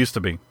like it used to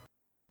be. A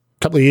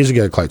couple of years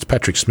ago, Clates,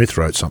 Patrick Smith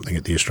wrote something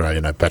at the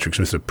Australian. Patrick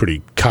Smith's a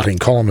pretty cutting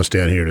columnist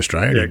down here in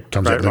Australia. He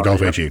comes out with the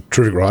Golf Edge,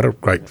 terrific writer,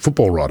 great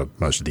football writer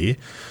most of the year.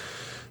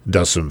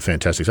 Does some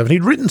fantastic stuff. And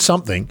he'd written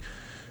something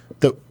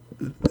that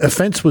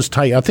offence was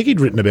taken. I think he'd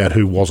written about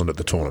who wasn't at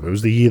the tournament. It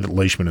was the year that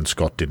Leishman and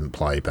Scott didn't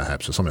play,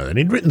 perhaps, or something like that. And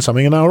he'd written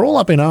something, and they were all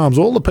up in arms,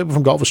 all the people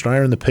from Golf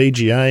Australia and the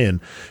PGA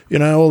and,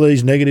 all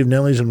these negative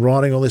Nellies and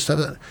writing all this stuff.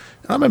 And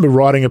I remember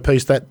writing a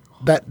piece that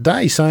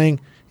day saying,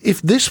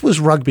 if this was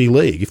rugby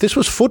league, if this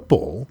was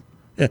football,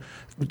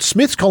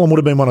 Smith's column would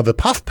have been one of the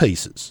puff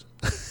pieces.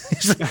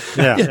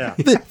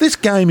 This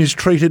game is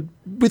treated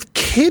with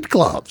kid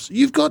gloves.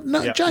 You've got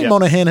Jay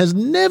Monahan has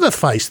never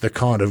faced the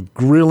kind of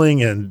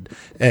grilling and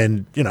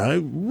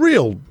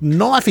real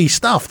knifey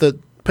stuff that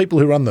people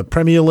who run the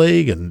Premier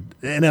League and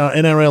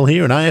NRL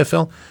here and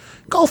AFL.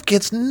 Golf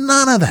gets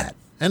none of that.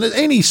 And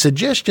any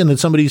suggestion that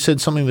somebody said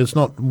something that's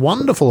not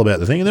wonderful about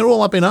the thing, and they're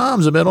all up in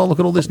arms about, look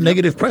at all this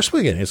negative press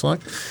we're getting. It's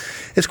like,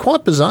 it's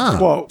quite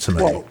bizarre to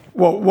me.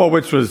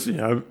 Which was,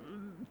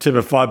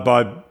 typified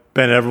by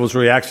Ben Everill's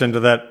reaction to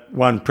that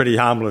one pretty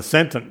harmless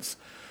sentence,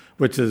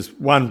 which is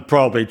one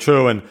probably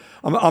true. And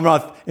I'm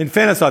not, in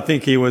fairness, I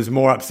think he was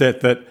more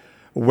upset that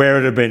where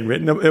it had been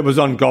written, it was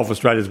on Golf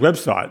Australia's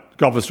website.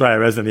 Golf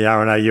Australia as in the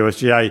RNA,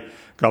 USGA,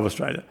 Golf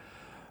Australia.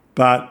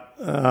 But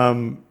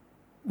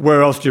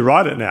where else do you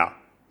write it now?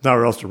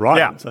 Nowhere else to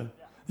write it. So,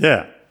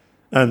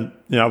 and,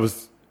 it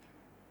was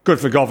good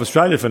for Golf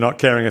Australia for not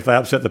caring if they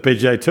upset the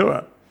PGA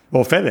Tour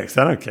or FedEx.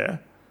 They don't care.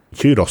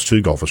 Kudos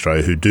to Golf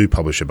Australia, who do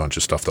publish a bunch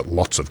of stuff that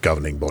lots of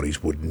governing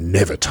bodies would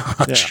never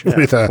touch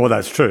with a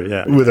that's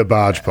true. With a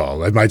barge pole.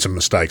 They've made some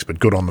mistakes, but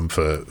good on them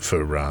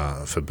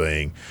for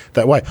being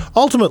that way.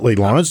 Ultimately,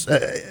 Lawrence,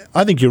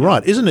 I think you're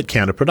right. Isn't it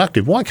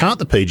counterproductive? Why can't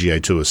the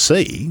PGA Tour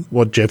see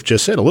what Jeff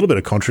just said? A little bit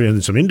of contrary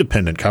and some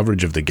independent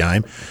coverage of the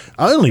game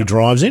only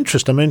drives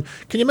interest. I mean,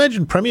 can you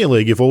imagine Premier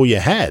League if all you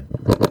had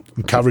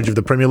coverage of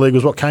the Premier League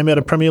was what came out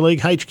of Premier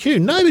League HQ?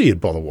 Nobody would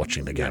bother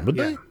watching the game, would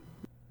they?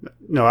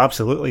 No,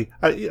 absolutely.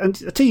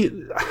 And I tell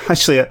you,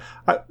 actually,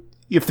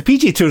 if the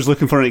PGA Tour is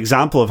looking for an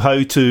example of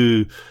how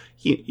to,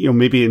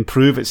 maybe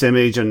improve its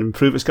image and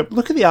improve its,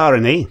 look at the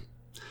R&A.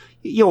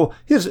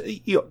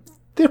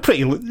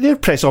 Their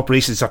press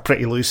operations are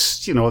pretty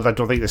loose. I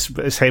don't think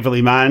it's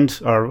heavily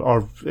manned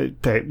or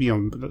got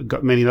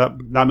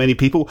that many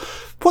people.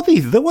 What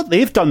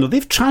they've done though,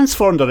 they've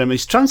transformed their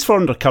image,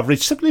 transformed their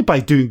coverage simply by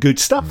doing good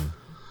stuff.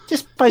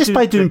 Just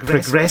by doing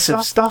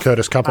progressive stuff.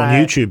 Curtis Cup on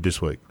YouTube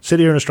this week. Sit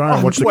here in Australia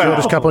and watch the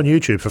Curtis Cup on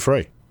YouTube for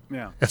free.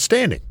 Yeah.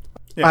 Outstanding.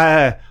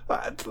 Yeah.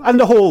 And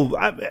the whole,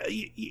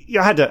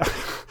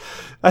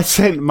 I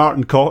sent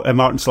Martin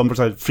Slumbers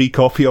a free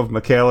copy of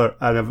McKellar,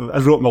 and I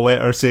wrote him a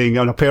letter saying,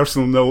 on a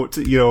personal note,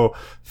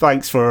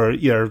 thanks for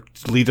your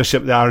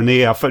leadership at the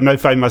RNA. I now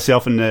find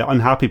myself in the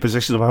unhappy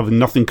position of having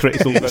nothing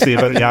critical to say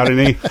about the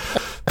RNA.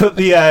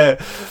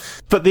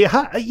 But they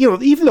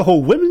even the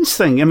whole women's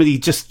thing. I mean, he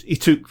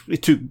took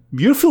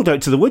Muirfield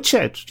out to the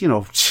woodshed.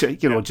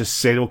 Just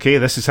said, okay,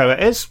 this is how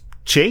it is.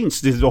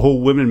 Changed the whole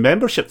women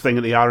membership thing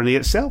at the RNA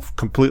itself.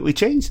 Completely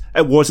changed.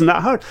 It wasn't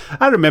that hard.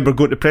 I remember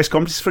going to press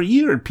conferences for a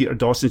year and Peter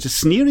Dawson just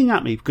sneering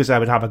at me because I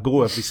would have a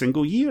go every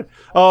single year.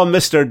 Oh,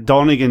 Mr.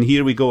 Donegan,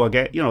 here we go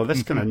again.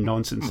 This kind of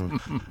nonsense.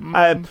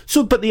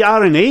 But the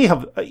RNA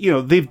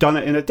have, they've done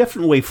it in a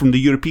different way from the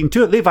European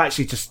Tour. They've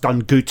actually just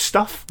done good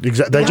stuff.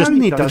 Exactly. They're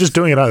just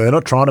doing it. They're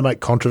not trying to make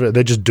controversy.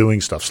 They're just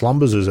doing stuff.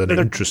 Slumbers is an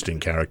interesting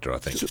character, I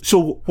think.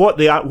 So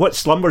what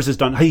Slumbers has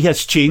done, he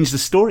has changed the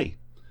story.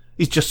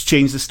 He's just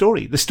changed the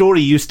story. The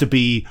story used to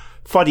be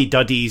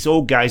fuddy-duddies,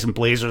 old guys in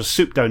blazers,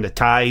 soup down the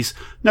ties.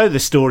 Now the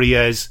story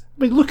is,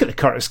 look at the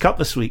Curtis Cup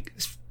this week.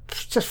 It's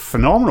just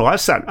phenomenal. I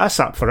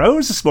sat for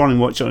hours this morning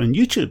watching it on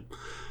YouTube.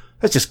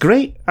 It's just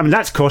great.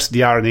 That's cost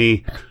the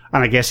RNA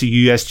and I guess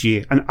the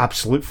USGA an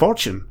absolute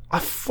fortune. A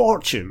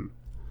fortune.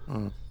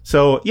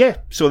 So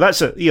that's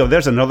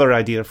there's another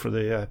idea for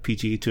the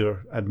PGA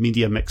Tour, a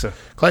media mixer.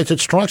 Clay, it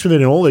strikes me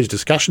that in all these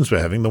discussions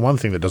we're having, the one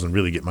thing that doesn't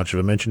really get much of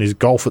a mention is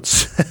golf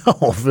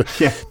itself.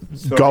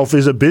 Golf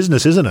is a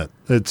business, isn't it?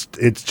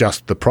 It's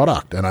just the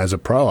product. And as a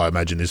pro, I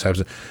imagine this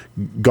happens.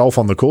 Golf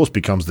on the course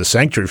becomes the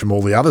sanctuary from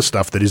all the other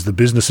stuff that is the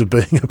business of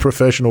being a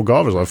professional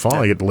golfer. So I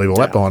finally get to leave all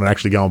that behind and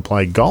actually go and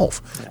play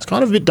golf. Yeah. It's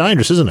kind of a bit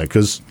dangerous, isn't it?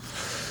 Because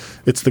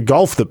it's the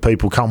golf that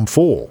people come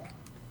for.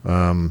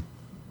 And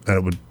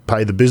it would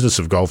pay the business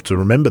of golf to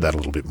remember that a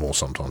little bit more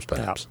sometimes,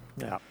 perhaps.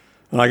 Yeah.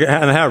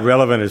 And how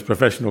relevant is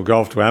professional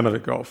golf to amateur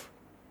golf,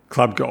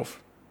 club golf?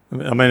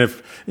 I mean,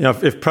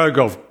 if pro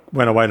golf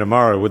went away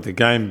tomorrow, would the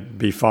game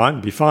be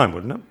fine? Be fine,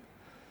 wouldn't it?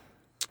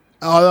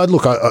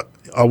 Look,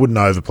 I wouldn't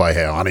overplay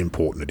how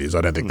unimportant it is.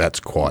 I don't think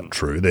that's quite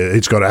true.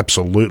 It's got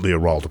absolutely a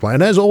role to play,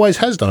 and as always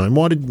has done. And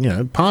why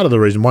did part of the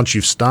reason once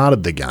you've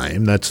started the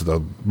game, that's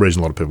the reason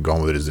a lot of people go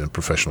on with it is that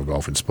professional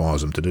golf inspires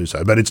them to do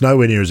so. But it's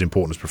nowhere near as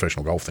important as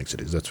professional golf thinks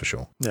it is. That's for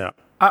sure. Yeah,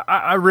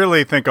 I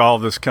really think all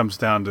of this comes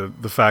down to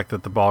the fact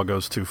that the ball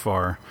goes too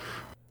far.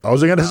 I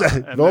was going to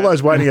say, all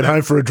those waiting at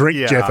home for a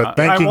drink, Jeff, at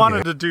banking. I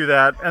wanted to do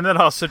that, and then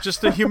also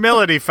just the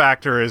humility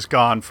factor is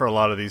gone for a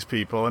lot of these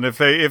people. And if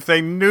they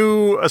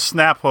knew a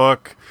snap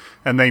hook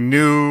and they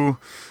knew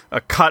a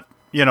cut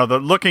the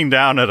looking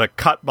down at a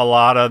cut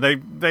balata,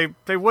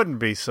 they wouldn't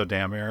be so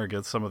damn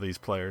arrogant, some of these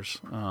players.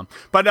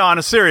 But no, on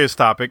a serious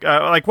topic,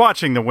 like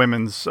watching the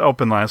Women's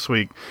Open last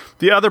week,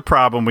 the other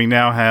problem we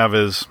now have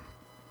is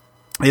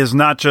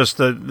not just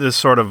this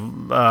sort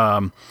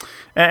of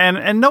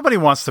and nobody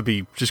wants to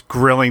be just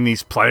grilling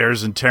these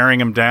players and tearing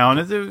them down.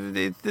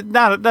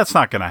 That's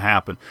not going to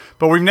happen.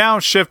 But we've now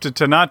shifted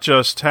to not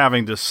just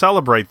having to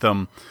celebrate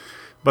them,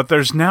 but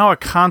there's now a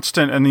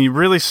constant, and you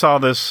really saw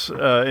this,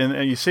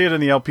 and you see it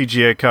in the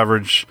LPGA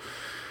coverage,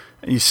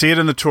 you see it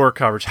in the tour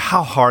coverage,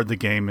 how hard the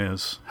game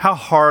is, how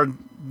hard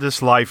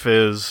this life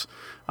is.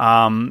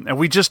 And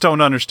we just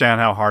don't understand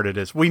how hard it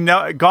is. We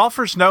know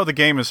golfers know the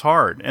game is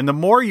hard, and the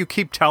more you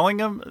keep telling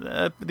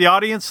them, the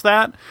audience,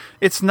 that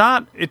it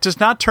does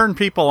not turn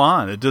people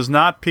on. It does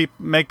not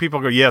make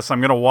people go, yes, I'm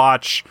going to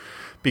watch,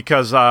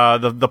 because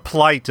the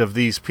plight of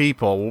these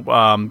people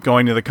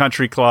going to the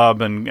country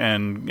club and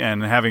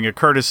having a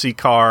courtesy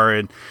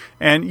car,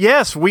 and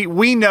yes,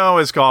 we know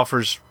as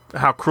golfers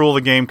how cruel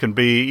the game can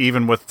be,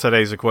 even with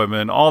today's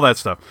equipment, all that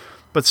stuff.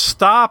 But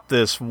stop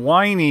this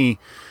whiny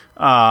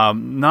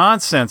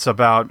nonsense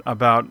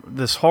about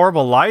this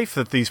horrible life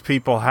that these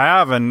people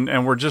have,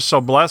 and we're just so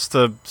blessed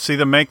to see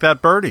them make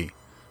that birdie.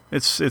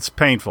 It's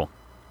painful.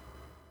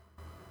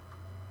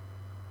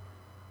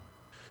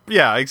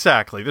 Yeah,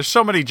 exactly. There's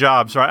so many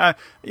jobs, right?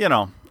 And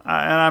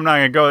I'm not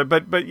going to go,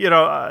 but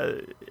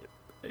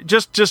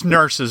just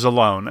nurses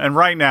alone. And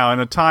right now, in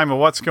a time of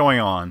what's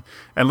going on,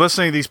 and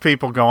listening to these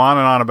people go on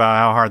and on about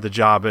how hard the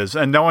job is,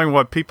 and knowing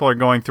what people are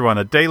going through on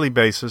a daily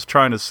basis,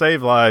 trying to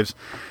save lives,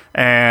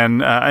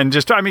 and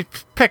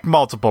pick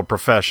multiple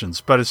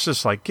professions, but it's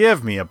just like,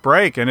 give me a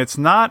break. And it's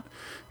not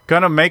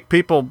going to make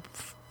people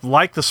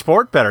like the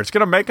sport better. It's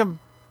going to make them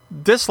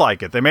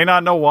dislike it. They may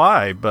not know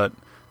why, but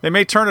they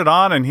may turn it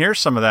on and hear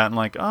some of that and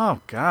like, oh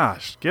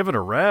gosh, give it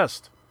a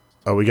rest.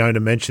 Are we going to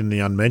mention the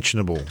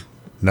unmentionable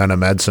Nana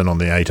Madsen on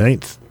the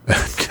 18th?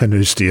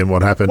 Carnoustie and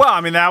what happened? Well,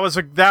 I mean, that was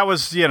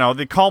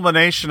the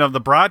culmination of the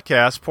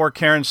broadcast. Poor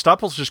Karen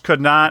Stupples just could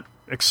not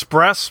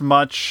express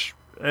much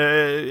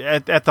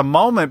at the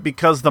moment,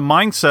 because the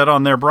mindset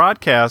on their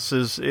broadcasts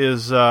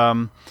is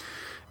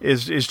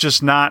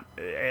just not.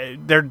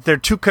 They're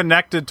too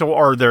connected to,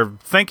 or they're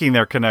thinking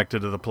they're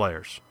connected to the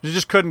players. You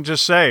just couldn't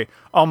just say,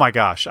 "Oh my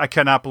gosh, I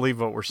cannot believe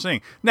what we're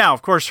seeing." Now,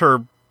 of course,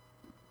 her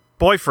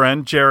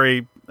boyfriend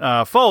Jerry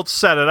Foltz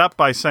set it up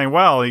by saying,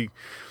 "Well,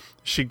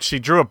 she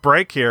drew a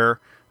break here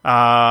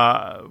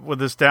with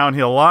this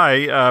downhill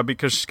lie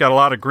because she's got a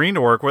lot of green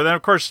to work with," and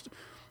of course,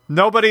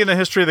 nobody in the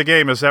history of the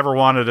game has ever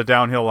wanted a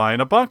downhill lie in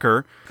a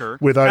bunker.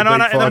 With OB,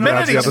 and the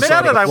minute he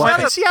said it, I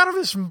went, is he out of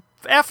his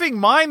effing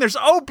mind? There's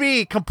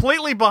OB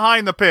completely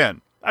behind the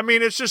pin. I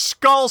mean, it's just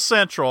skull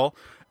central.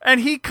 And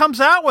he comes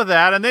out with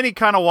that, and then he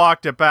kind of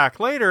walked it back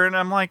later. And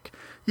I'm like,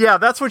 yeah,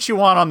 that's what you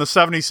want on the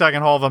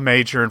 72nd hole of a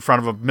major in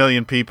front of a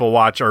million people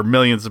or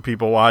millions of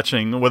people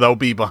watching, with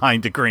OB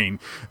behind the green,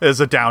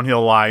 is a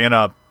downhill lie in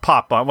a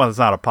pop bunker. Well, it's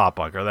not a pop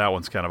bunker. That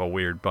one's kind of a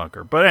weird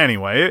bunker. But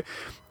anyway,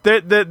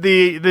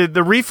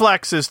 the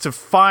reflex is to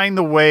find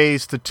the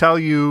ways to tell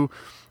you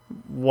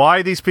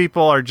why these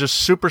people are just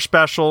super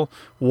special,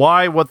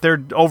 why what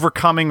they're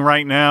overcoming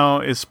right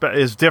now is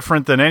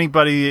different than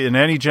anybody in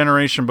any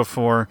generation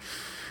before.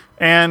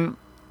 And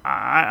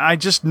I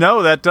just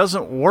know that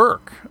doesn't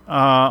work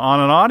on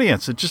an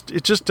audience. It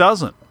just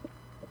doesn't.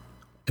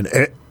 And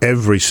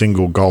every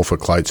single golfer,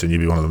 Clayton, you'd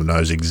be one of them,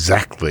 knows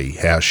exactly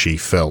how she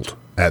felt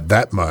at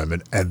that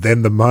moment, and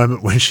then the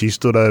moment when she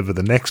stood over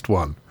the next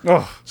one,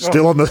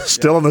 still on the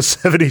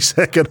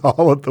 72nd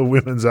hole at the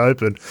Women's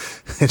Open,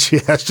 and she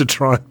has to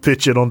try and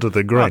pitch it onto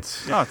the green.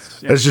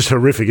 It's just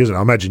horrific, isn't it?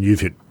 I imagine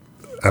you've hit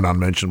an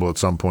unmentionable at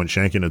some point,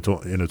 Shank, in a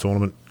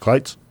tournament,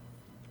 Clates.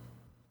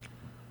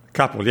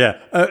 Couple, yeah,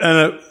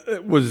 and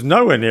it was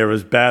nowhere near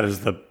as bad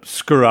as the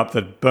screw up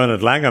that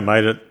Bernard Langer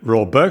made at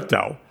Royal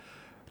Birkdale,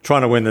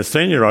 trying to win the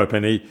Senior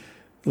Open.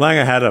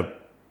 Langer had a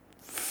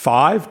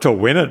 5 to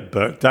win at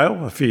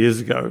Birkdale a few years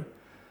ago.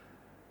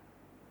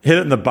 Hit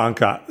it in the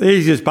bunker, the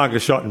easiest bunker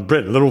shot in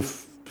Britain, a little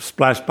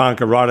splash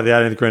bunker right at the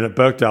 18th green at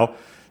Birkdale,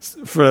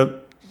 for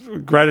the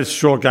greatest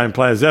short game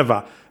players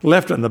ever.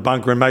 Left it in the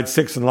bunker and made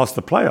 6 and lost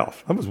the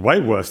playoff. That was way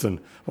worse than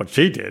what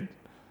she did.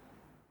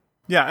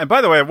 Yeah, and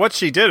by the way, what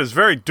she did is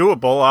very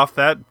doable off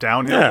that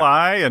downhill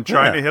lie and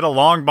trying to hit a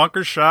long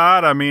bunker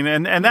shot. I mean,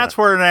 and that's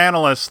where an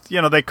analyst,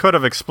 they could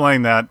have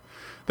explained that.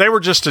 They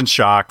were just in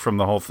shock from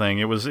the whole thing.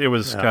 It was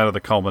kind of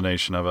the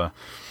culmination of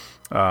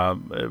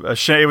a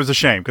shame. It was a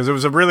shame because it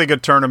was a really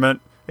good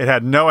tournament. It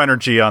had no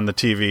energy on the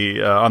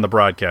TV, on the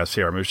broadcast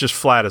here. I mean, it was just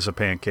flat as a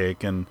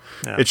pancake, and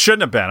it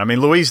shouldn't have been. I mean,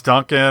 Louise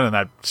Duncan, and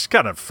that's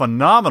got a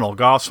phenomenal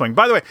golf swing.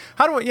 By the way,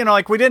 how do we,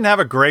 we didn't have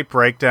a great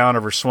breakdown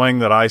of her swing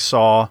that I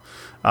saw.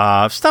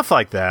 Stuff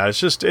like that.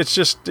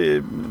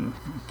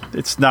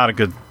 It's not a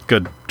good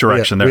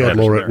direction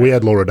there. We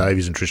had Laura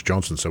Davies and Trish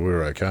Johnson, so we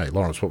were okay.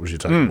 Lawrence, what was your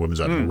take on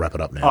Women's Open? We'll wrap it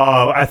up now.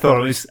 Oh, I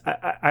thought it was.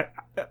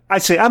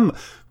 I'd say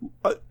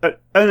on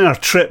our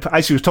trip,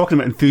 as you were talking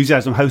about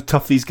enthusiasm, how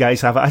tough these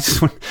guys have it, I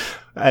just want.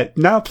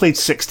 Now I played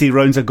 60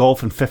 rounds of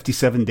golf in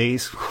 57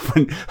 days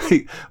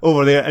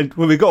over there, and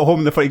when we got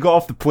home, he got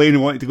off the plane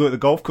and wanted to go to the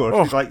golf course.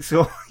 He's like,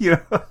 so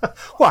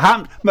what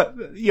happened?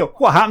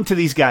 What happened to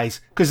these guys?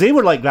 Because they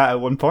were like that at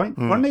one point,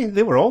 weren't they?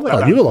 They were all like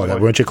that. You were like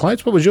that, weren't you,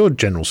 Clates? What was your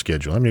general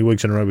schedule? How many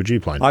weeks in a row would you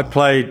play? I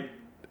played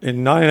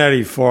in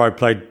 1984. I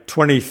played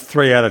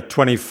 23 out of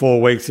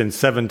 24 weeks in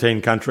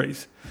 17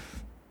 countries,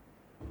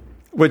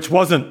 which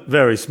wasn't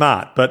very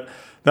smart, but.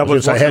 That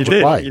was what you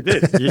did. Play? You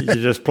did. You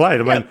just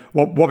played. I mean,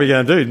 what were you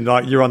going to do?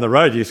 Like, you're on the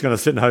road, you're just going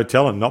to sit in a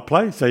hotel and not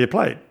play? So you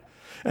played.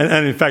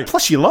 And in fact...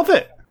 Plus, you love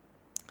it.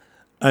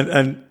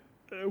 And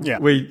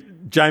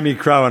Jamie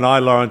Crow and I,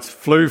 Lawrence,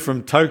 flew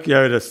from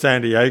Tokyo to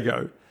San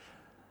Diego.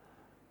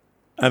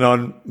 And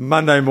on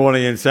Monday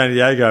morning in San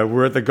Diego,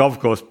 we're at the golf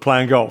course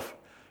playing golf.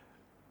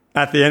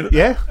 At the end...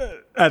 Yeah.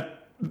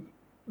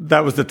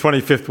 That was the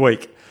 25th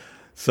week.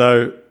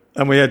 So,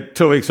 and we had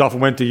 2 weeks off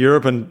and went to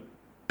Europe and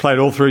played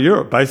all through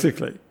Europe,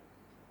 basically.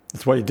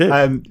 That's what you did.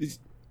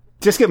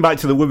 Just getting back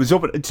to the Women's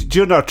Open,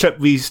 during our trip,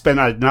 we spent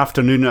an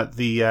afternoon at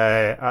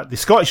the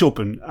Scottish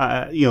Open.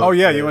 You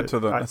went to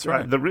that's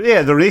right. The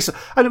race,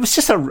 and it was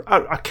just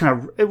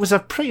it was a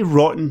pretty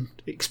rotten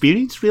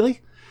experience, really.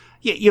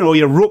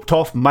 You're roped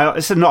off miles.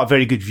 This is not a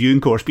very good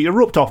viewing course, but you're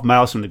roped off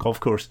miles from the golf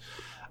course.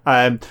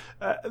 But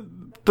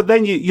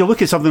then you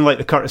look at something like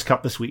the Curtis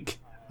Cup this week.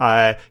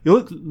 The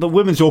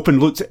Women's Open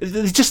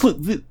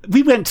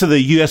we went to the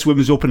US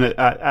Women's Open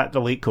at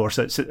the Lake Course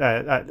at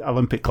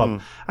Olympic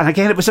Club. And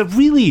again, it was a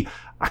kind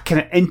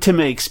of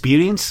intimate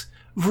experience.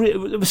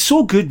 It was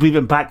so good. We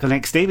went back the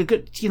next day.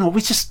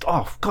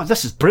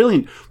 This is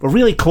brilliant. We're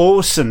really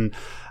close. And,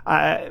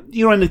 and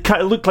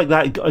it looked like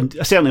that,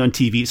 certainly on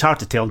TV. It's hard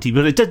to tell on TV,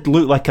 but it did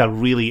look like a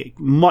really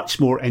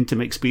much more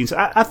intimate experience.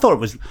 I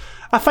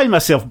find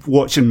myself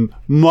watching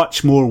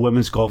much more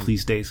women's golf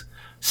these days.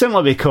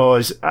 Simply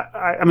because,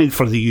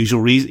 for the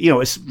usual reason,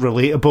 it's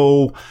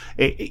relatable.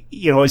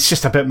 It's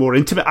just a bit more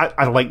intimate.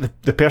 I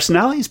like the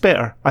personalities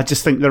better. I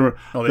just think they're more,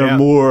 they're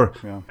more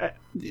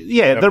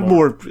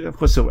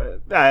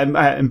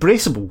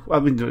embraceable. I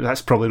mean,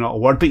 that's probably not a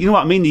word, but you know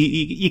what I mean.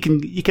 You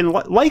can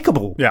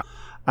likable. Yeah.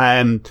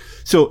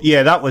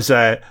 That was.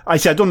 I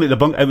don't think the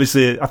bunk. I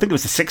think it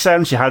was the 6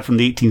 iron she had from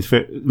the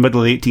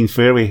middle of the 18th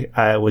fairway.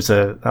 That was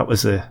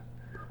the.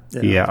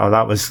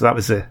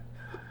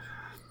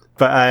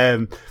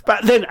 But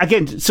then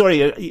again,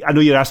 sorry, I know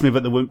you're asking me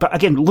about the women, but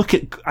again,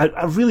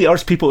 I really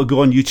urge people to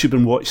go on YouTube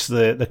and watch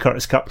the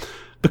Curtis Cup,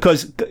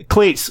 because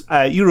Clates,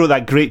 you wrote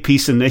that great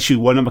piece in issue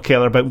 1 of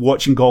McKellar about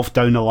watching golf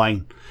down the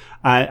line.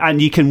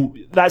 And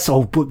that's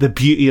all the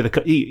beauty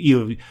of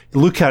you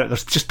look at it,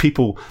 there's just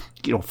people,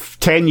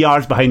 10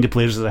 yards behind the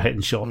players that are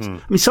hitting shots.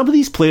 I mean, some of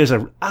these players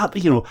are,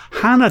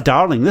 Hannah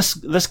Darling, this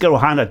girl,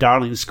 Hannah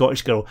Darling, the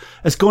Scottish girl,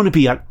 is going to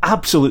be an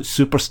absolute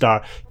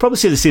superstar. Probably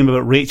say the same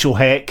about Rachel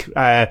Heck,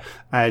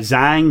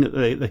 Zhang,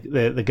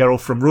 the girl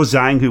from Rose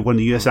Zhang, who won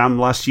the US Am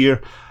last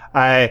year.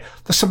 There's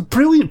some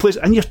brilliant players,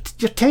 and you're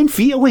 10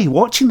 feet away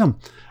watching them.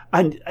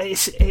 And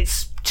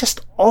it's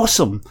just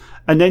awesome.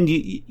 And then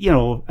you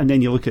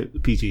look at the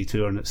PGA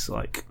Tour and it's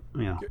like,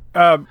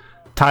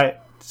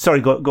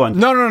 sorry, go on.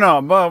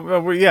 No.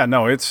 Well,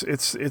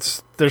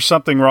 it's there's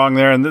something wrong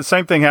there. And the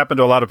same thing happened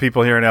to a lot of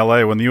people here in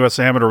LA when the US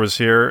Amateur was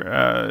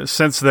here.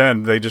 Since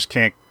then, they just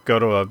can't go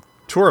to a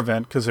tour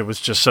event because it was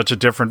just such a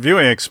different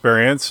viewing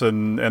experience,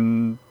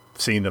 and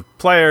seeing the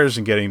players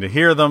and getting to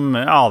hear them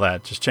and all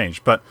that just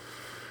changed. But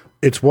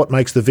it's what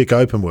makes the Vic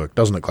Open work,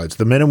 doesn't it, Clates?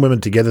 The men and women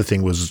together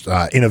thing was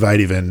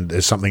innovative, and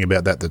there's something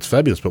about that that's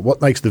fabulous. But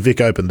what makes the Vic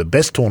Open the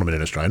best tournament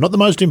in Australia, not the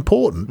most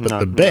important, but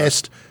the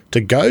best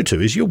to go to,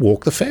 is you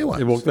walk the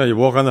fairways. You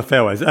walk on the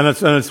fairways. And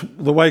it's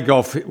the way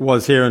golf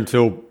was here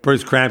until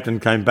Bruce Crampton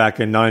came back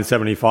in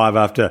 1975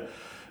 after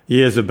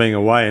years of being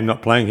away and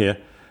not playing here,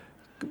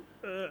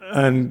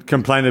 and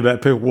complained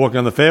about people walking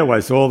on the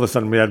fairways. So all of a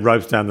sudden we had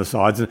ropes down the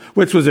sides,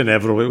 which was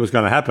inevitable. It was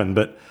going to happen.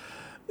 But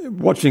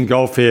watching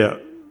golf here,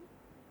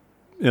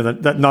 that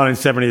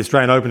 1970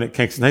 Australian Open at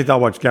Kingston Heath, I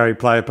watched Gary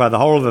Player play the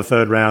whole of the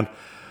third round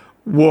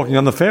walking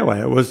on the fairway.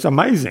 It was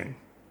amazing.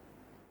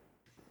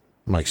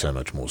 Makes so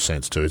much more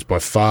sense too. It's by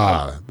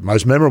far the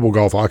most memorable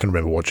golf I can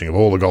remember watching of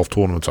all the golf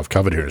tournaments I've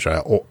covered here in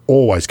Australia.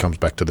 Always comes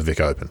back to the Vic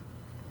Open,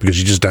 because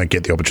you just don't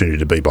get the opportunity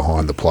to be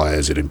behind the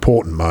players at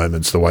important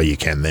moments the way you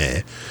can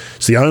there.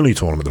 It's the only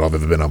tournament that I've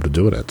ever been able to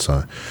do it at.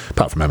 So,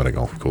 apart from amateur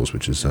golf, of course,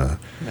 which is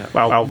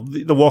well,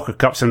 the Walker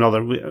Cup's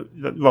another.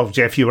 Well,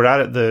 Jeff, you were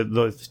at it, the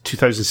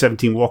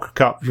 2017 Walker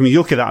Cup. I mean, you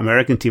look at that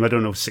American team. I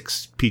don't know,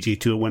 6 PGA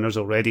Tour winners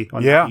already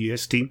on the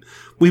US team.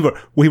 We were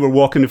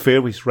walking the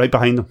fairways right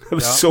behind them. It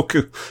was so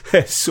cool.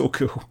 It's so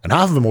cool. And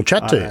half of them will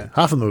chat to you.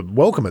 Half of them will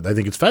welcome it. They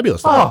think it's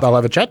fabulous. They'll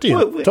have a chat to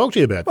you, talk to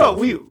you about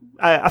it.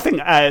 I think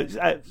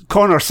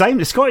Connor Syme,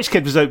 the Scottish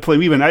kid, was out playing.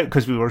 We went out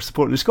because we were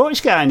supporting the Scottish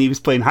guy, and he was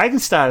playing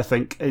Hagenstar, I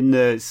think, in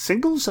the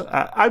singles.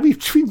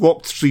 We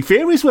walked 3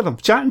 fairways with him,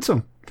 chatting to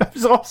him. That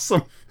was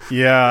awesome.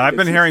 Yeah, I've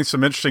been hearing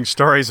some interesting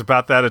stories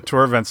about that at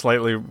tour events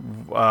lately.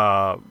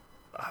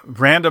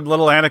 random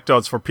little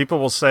anecdotes where people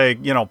will say,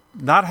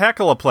 not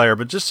heckle a player,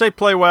 but just say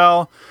play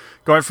well,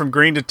 going from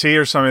green to tee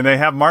or something. They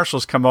have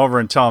marshals come over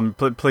and tell them,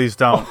 please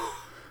don't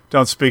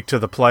speak to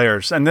the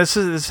players. And this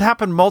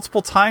happened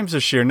multiple times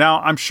this year. Now,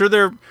 I'm sure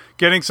they're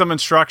getting some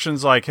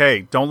instructions like,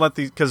 hey, don't let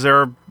these, because there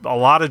are a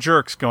lot of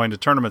jerks going to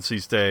tournaments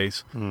these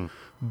days.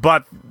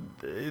 But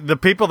the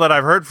people that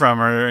I've heard from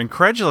are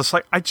incredulous.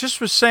 Like, I just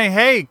was saying,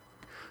 hey,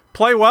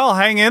 play well,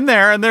 hang in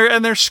there, and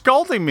they're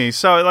scolding me.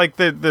 So, like,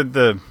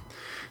 the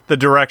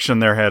direction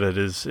they're headed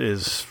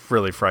is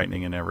really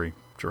frightening in every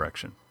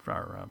direction.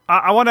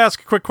 I want to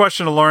ask a quick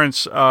question to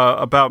Lawrence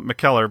about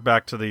Mikkeller.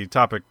 Back to the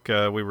topic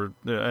we were.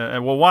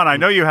 One, I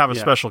know you have a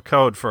special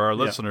code for our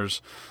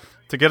listeners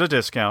to get a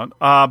discount,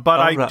 but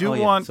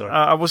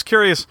I was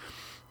curious,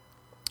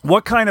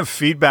 what kind of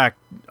feedback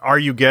are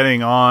you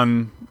getting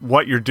on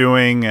what you're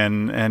doing,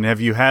 and have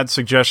you had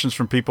suggestions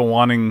from people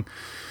wanting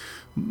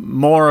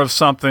more of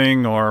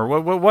something, or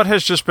what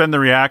has just been the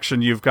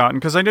reaction you've gotten?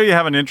 Because I know you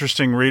have an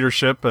interesting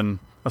readership and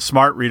a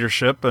smart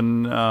readership,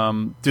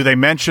 and do they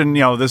mention,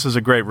 this is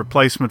a great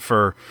replacement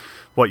for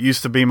what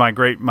used to be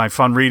my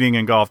fun reading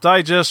in Golf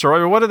Digest,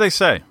 or what do they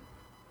say?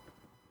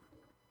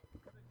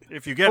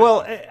 If you get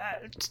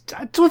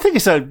I don't think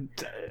it's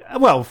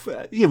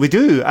we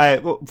do.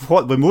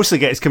 What we mostly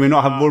get is, can we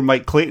not have more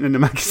Mike Clayton in the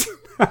magazine?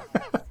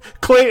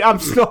 Clay, I'm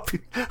not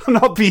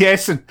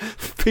BSing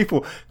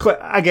people.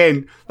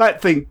 Again,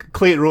 that thing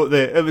Clayton wrote,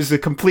 it was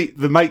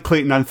the Mike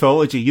Clayton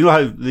anthology. You know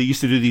how they used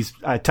to do these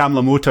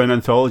Tamla Motown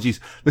anthologies,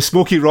 the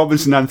Smokey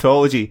Robinson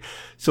anthology.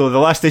 So the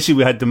last issue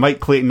we had the Mike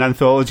Clayton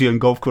anthology on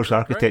golf course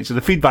architecture.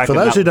 The feedback. For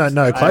those who don't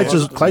know, Clates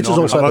is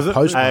also the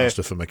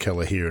postmaster for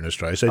Mikkeller here in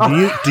Australia. So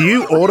do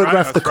you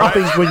autograph the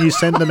copies when you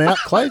send them out,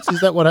 Clates?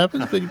 Is that what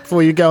happens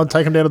before you go and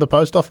take them down to the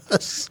post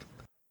office?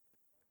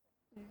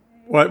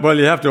 Well,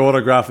 you have to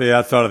autograph the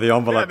outside of the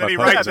envelope. Yeah, then he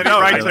writes a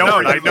note.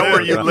 I know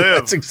where you live.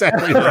 That's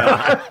exactly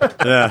right.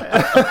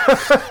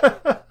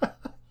 Yeah.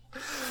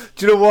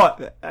 Do you know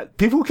what?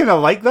 People kind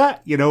of like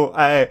that,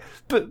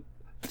 but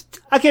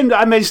again,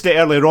 I mentioned it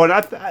earlier on.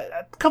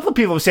 A couple of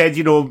people have said,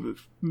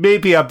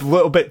 maybe a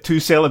little bit too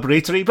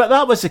celebratory, but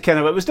that was it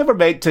was never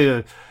meant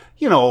to,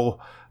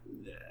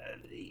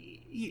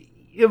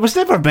 it was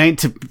never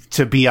meant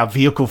to be a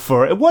vehicle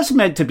for. It was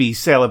meant to be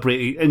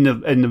celebrated in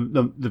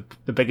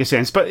the biggest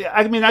sense. But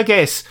I mean, I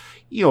guess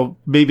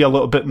maybe a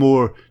little bit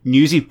more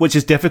newsy, which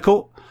is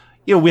difficult.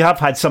 We have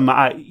had some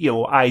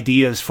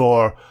ideas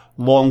for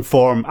long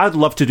form. I'd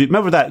love to do.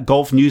 Remember that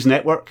Golf News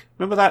Network?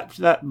 Remember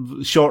that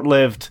short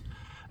lived.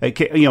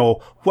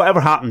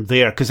 Whatever happened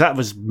there, because that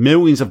was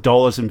millions of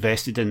dollars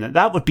invested in it.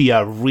 That would be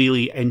a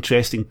really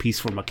interesting piece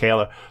for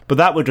Mikkeller, but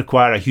that would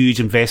require a huge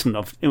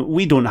investment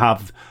we don't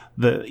have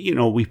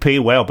we pay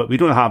well, but we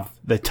don't have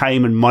the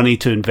time and money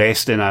to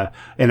invest in a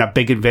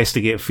big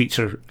investigative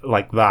feature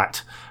like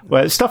that.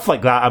 Well, stuff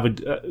like that, I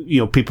would,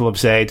 people have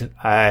said,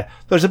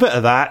 there's a bit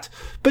of that,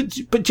 but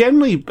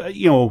generally,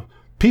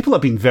 people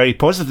have been very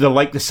positive. They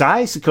like the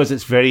size because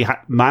it's very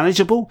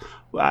manageable.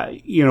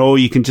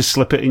 You can just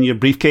slip it in your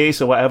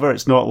briefcase or whatever.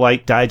 It's not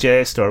like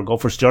Digest or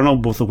Golfer's Journal,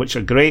 both of which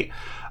are great.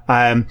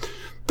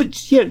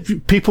 But yeah,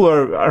 people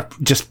are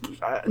just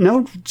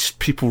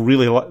people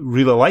really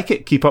like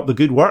it. Keep up the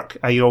good work.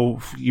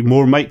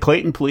 More Mike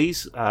Clayton,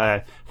 please.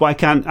 Why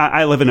can't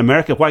I live in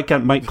America? Why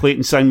can't Mike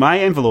Clayton sign my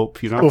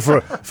envelope? Well, for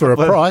a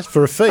price,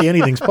 for a fee,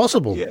 anything's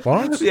possible.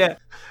 Lawrence? Yeah.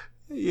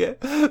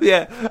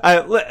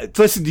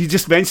 Listen, you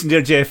just mentioned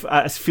there, Jeff.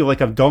 I feel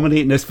like I'm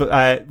dominating this, but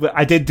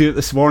I did do it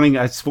this morning.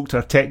 I spoke to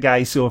our tech guy,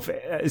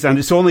 and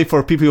it's only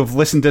for people who have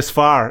listened this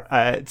far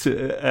to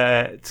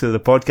the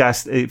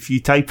podcast. If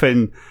you type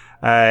in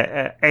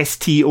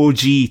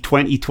STOG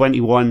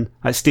 2021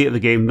 at State of the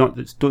Game,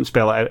 don't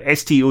spell it out.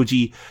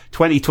 STOG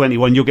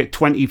 2021, you'll get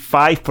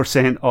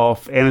 25%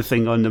 off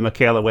anything on the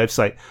Mikkeller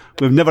website.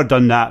 We've never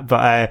done that,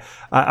 but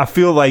I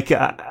feel like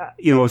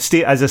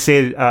as I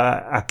said,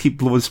 I keep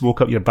blowing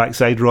smoke up your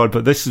backside, Rod,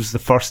 but this is the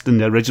first in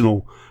the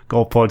original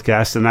golf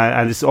podcast,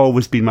 and it's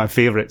always been my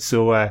favourite.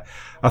 So I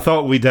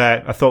thought we'd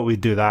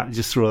do that.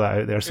 Just throw that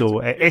out there. So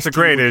it's a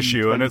great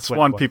issue, and it's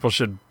one people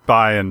should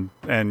buy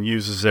and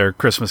use as their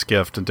Christmas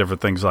gift and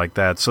different things like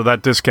that. So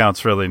that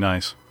discount's really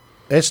nice.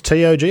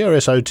 STOG or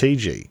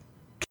SOTG?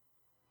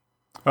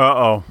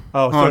 Oh,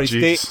 sorry.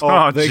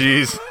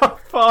 Jeez.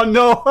 Oh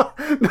no.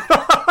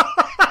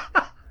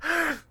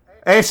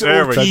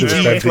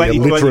 SOTG, the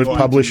illiterate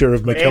publisher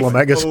of Mikkeller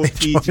magazine. That's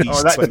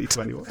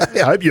 2021. I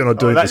hope you're not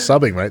doing the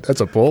subbing, mate. That's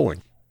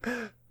appalling.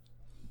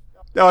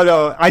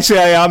 No, actually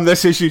I am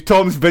this issue.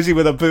 Tom's busy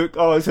with a book.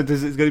 Oh, it's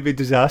going to be a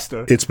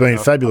disaster. It's been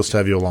fabulous to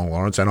have you along,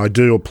 Lawrence, and I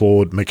do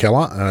applaud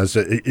Mikkeller.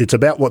 It's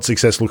about what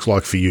success looks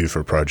like for you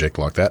for a project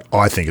like that.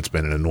 I think it's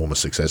been an enormous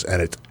success,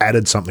 and it's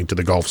added something to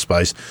the golf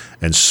space,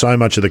 and so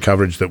much of the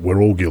coverage that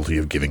we're all guilty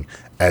of giving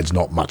adds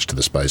not much to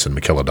the space, and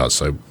Mikkeller does.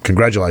 So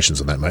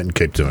congratulations on that, mate, and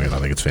keep doing it. I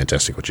think it's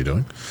fantastic what you're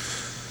doing.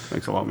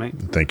 Thanks a lot, mate.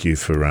 Thank you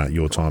for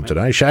your time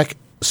today. Shaq,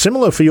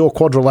 similar for your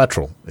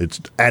quadrilateral. It's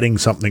adding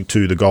something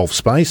to the golf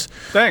space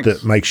Thanks.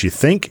 that makes you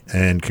think,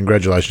 and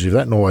congratulations for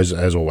that. And always,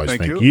 as always,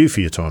 thank you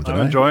for your time today.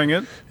 I'm enjoying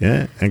it.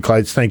 Yeah, and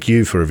Clades, thank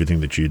you for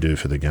everything that you do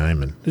for the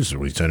game. And this has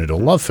really turned into a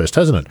love fest,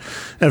 hasn't it?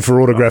 And for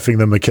autographing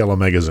the McKellar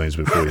magazines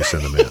before you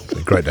send them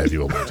out. Great to have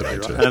you all on today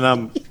too.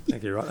 And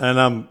thank you, Rod.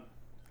 And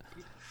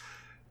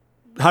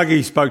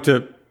Huggy spoke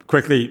to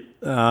quickly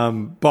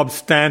Bob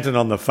Stanton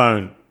on the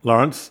phone,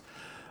 Lawrence,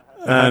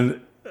 and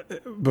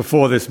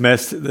before this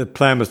mess, the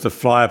plan was to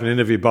fly up and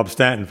interview Bob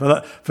Stanton.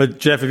 For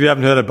Jeff, if you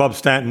haven't heard of Bob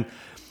Stanton,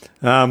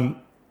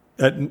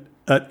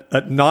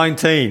 at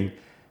 19,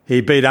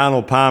 he beat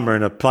Arnold Palmer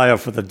in a playoff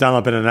for the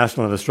Dunlop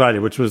International in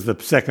Australia, which was the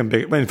second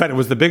big. In fact, it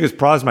was the biggest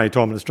prize money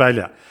tournament in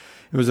Australia.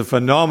 He was a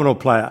phenomenal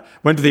player.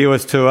 Went to the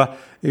US Tour.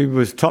 He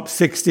was top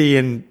 60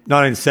 in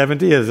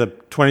 1970 as a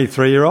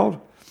 23-year-old.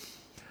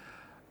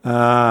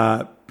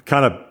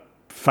 Kind of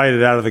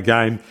faded out of the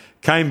game.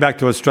 Came back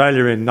to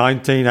Australia in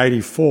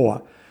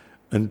 1984.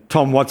 And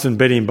Tom Watson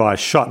beat him by a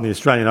shot in the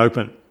Australian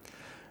Open.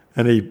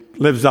 And he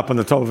lives up on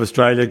the top of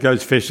Australia,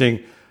 goes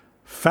fishing.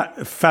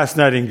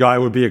 Fascinating guy,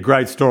 would be a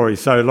great story.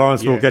 So,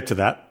 Lawrence, we'll get to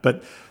that.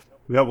 But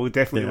yeah, we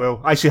definitely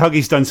will. Actually,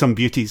 Huggy's done some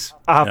beauties.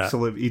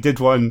 Absolutely. Yeah. He did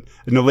one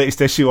in the latest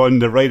issue on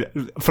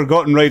the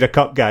Forgotten Ryder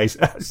Cup, guys.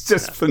 It's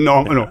just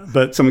phenomenal.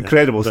 But some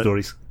incredible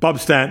stories. Bob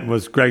Stanton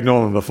was Greg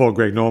Norman before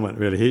Greg Norman,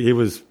 really. He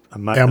was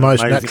our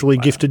most naturally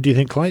gifted, do you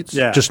think, Clates?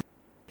 Yeah. Just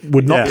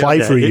would not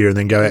play for a year and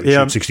then go out and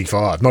shoot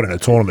 65. Not in a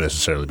tournament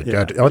necessarily,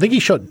 but I think he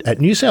shot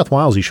at New South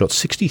Wales. He shot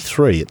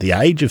 63 at the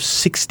age of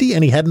 60,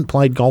 and he hadn't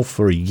played golf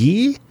for a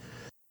year.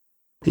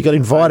 He got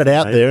invited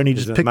out there, and he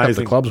just picked up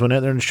the clubs, went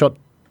out there, and shot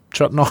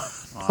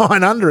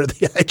 9 under at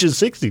the age of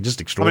 60. Just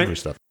extraordinary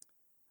stuff.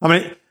 I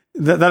mean,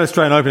 that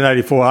Australian Open in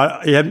 '84,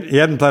 he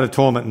hadn't played a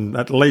tournament in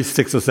at least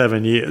 6 or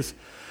 7 years,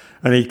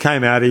 and he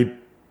came out. He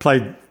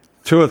played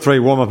 2 or 3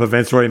 warm-up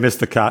events where he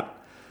missed the cut.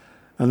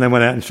 And then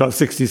went out and shot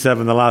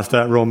 67 the last day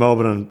at Royal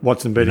Melbourne, and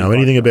Watson beat him. Know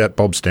anything about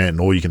Bob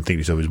Stanton, all you can think to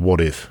yourself is what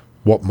if,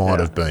 what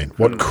might have been,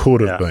 what could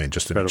have been.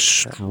 Just an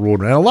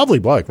extraordinary, and a lovely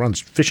bloke. Runs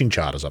fishing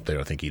charters up there,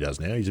 I think he does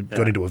now. He's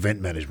got into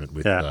event management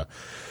with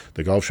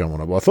the golf show and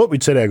whatnot. Well, I thought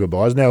we'd said our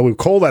goodbyes. Now we'll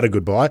call that a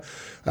goodbye.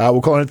 We'll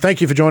call it. Thank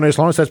you for joining us,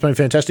 Lawrence. That's been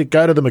fantastic.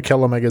 Go to the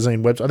McKellar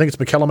Magazine website. I think it's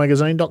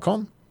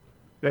McKellarmagazine.com.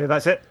 Yeah,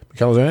 that's it.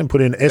 Put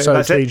in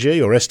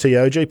SOTG or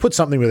STOG. Put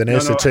something with an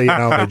S, a T,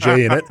 and a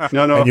G in it,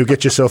 and you'll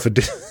get yourself a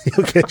discount.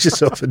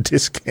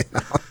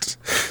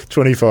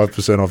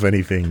 25% off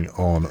anything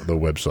on the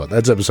website.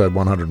 That's episode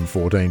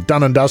 114.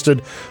 Done and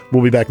dusted.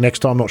 We'll be back next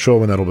time. Not sure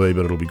when that'll be,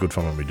 but it'll be good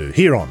fun when we do.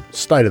 Here on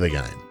State of the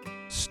Game.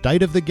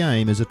 State of the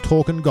Game is a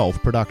Talk and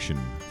Golf production.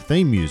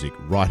 Theme music,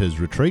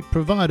 Writer's Retreat,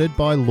 provided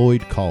by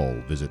Lloyd Cole.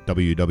 Visit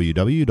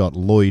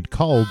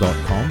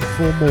www.lloydcole.com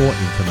for more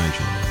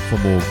information. For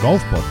more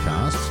golf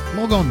podcasts,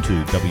 log on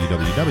to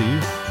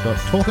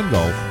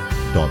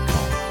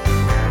www.talkandgolf.com.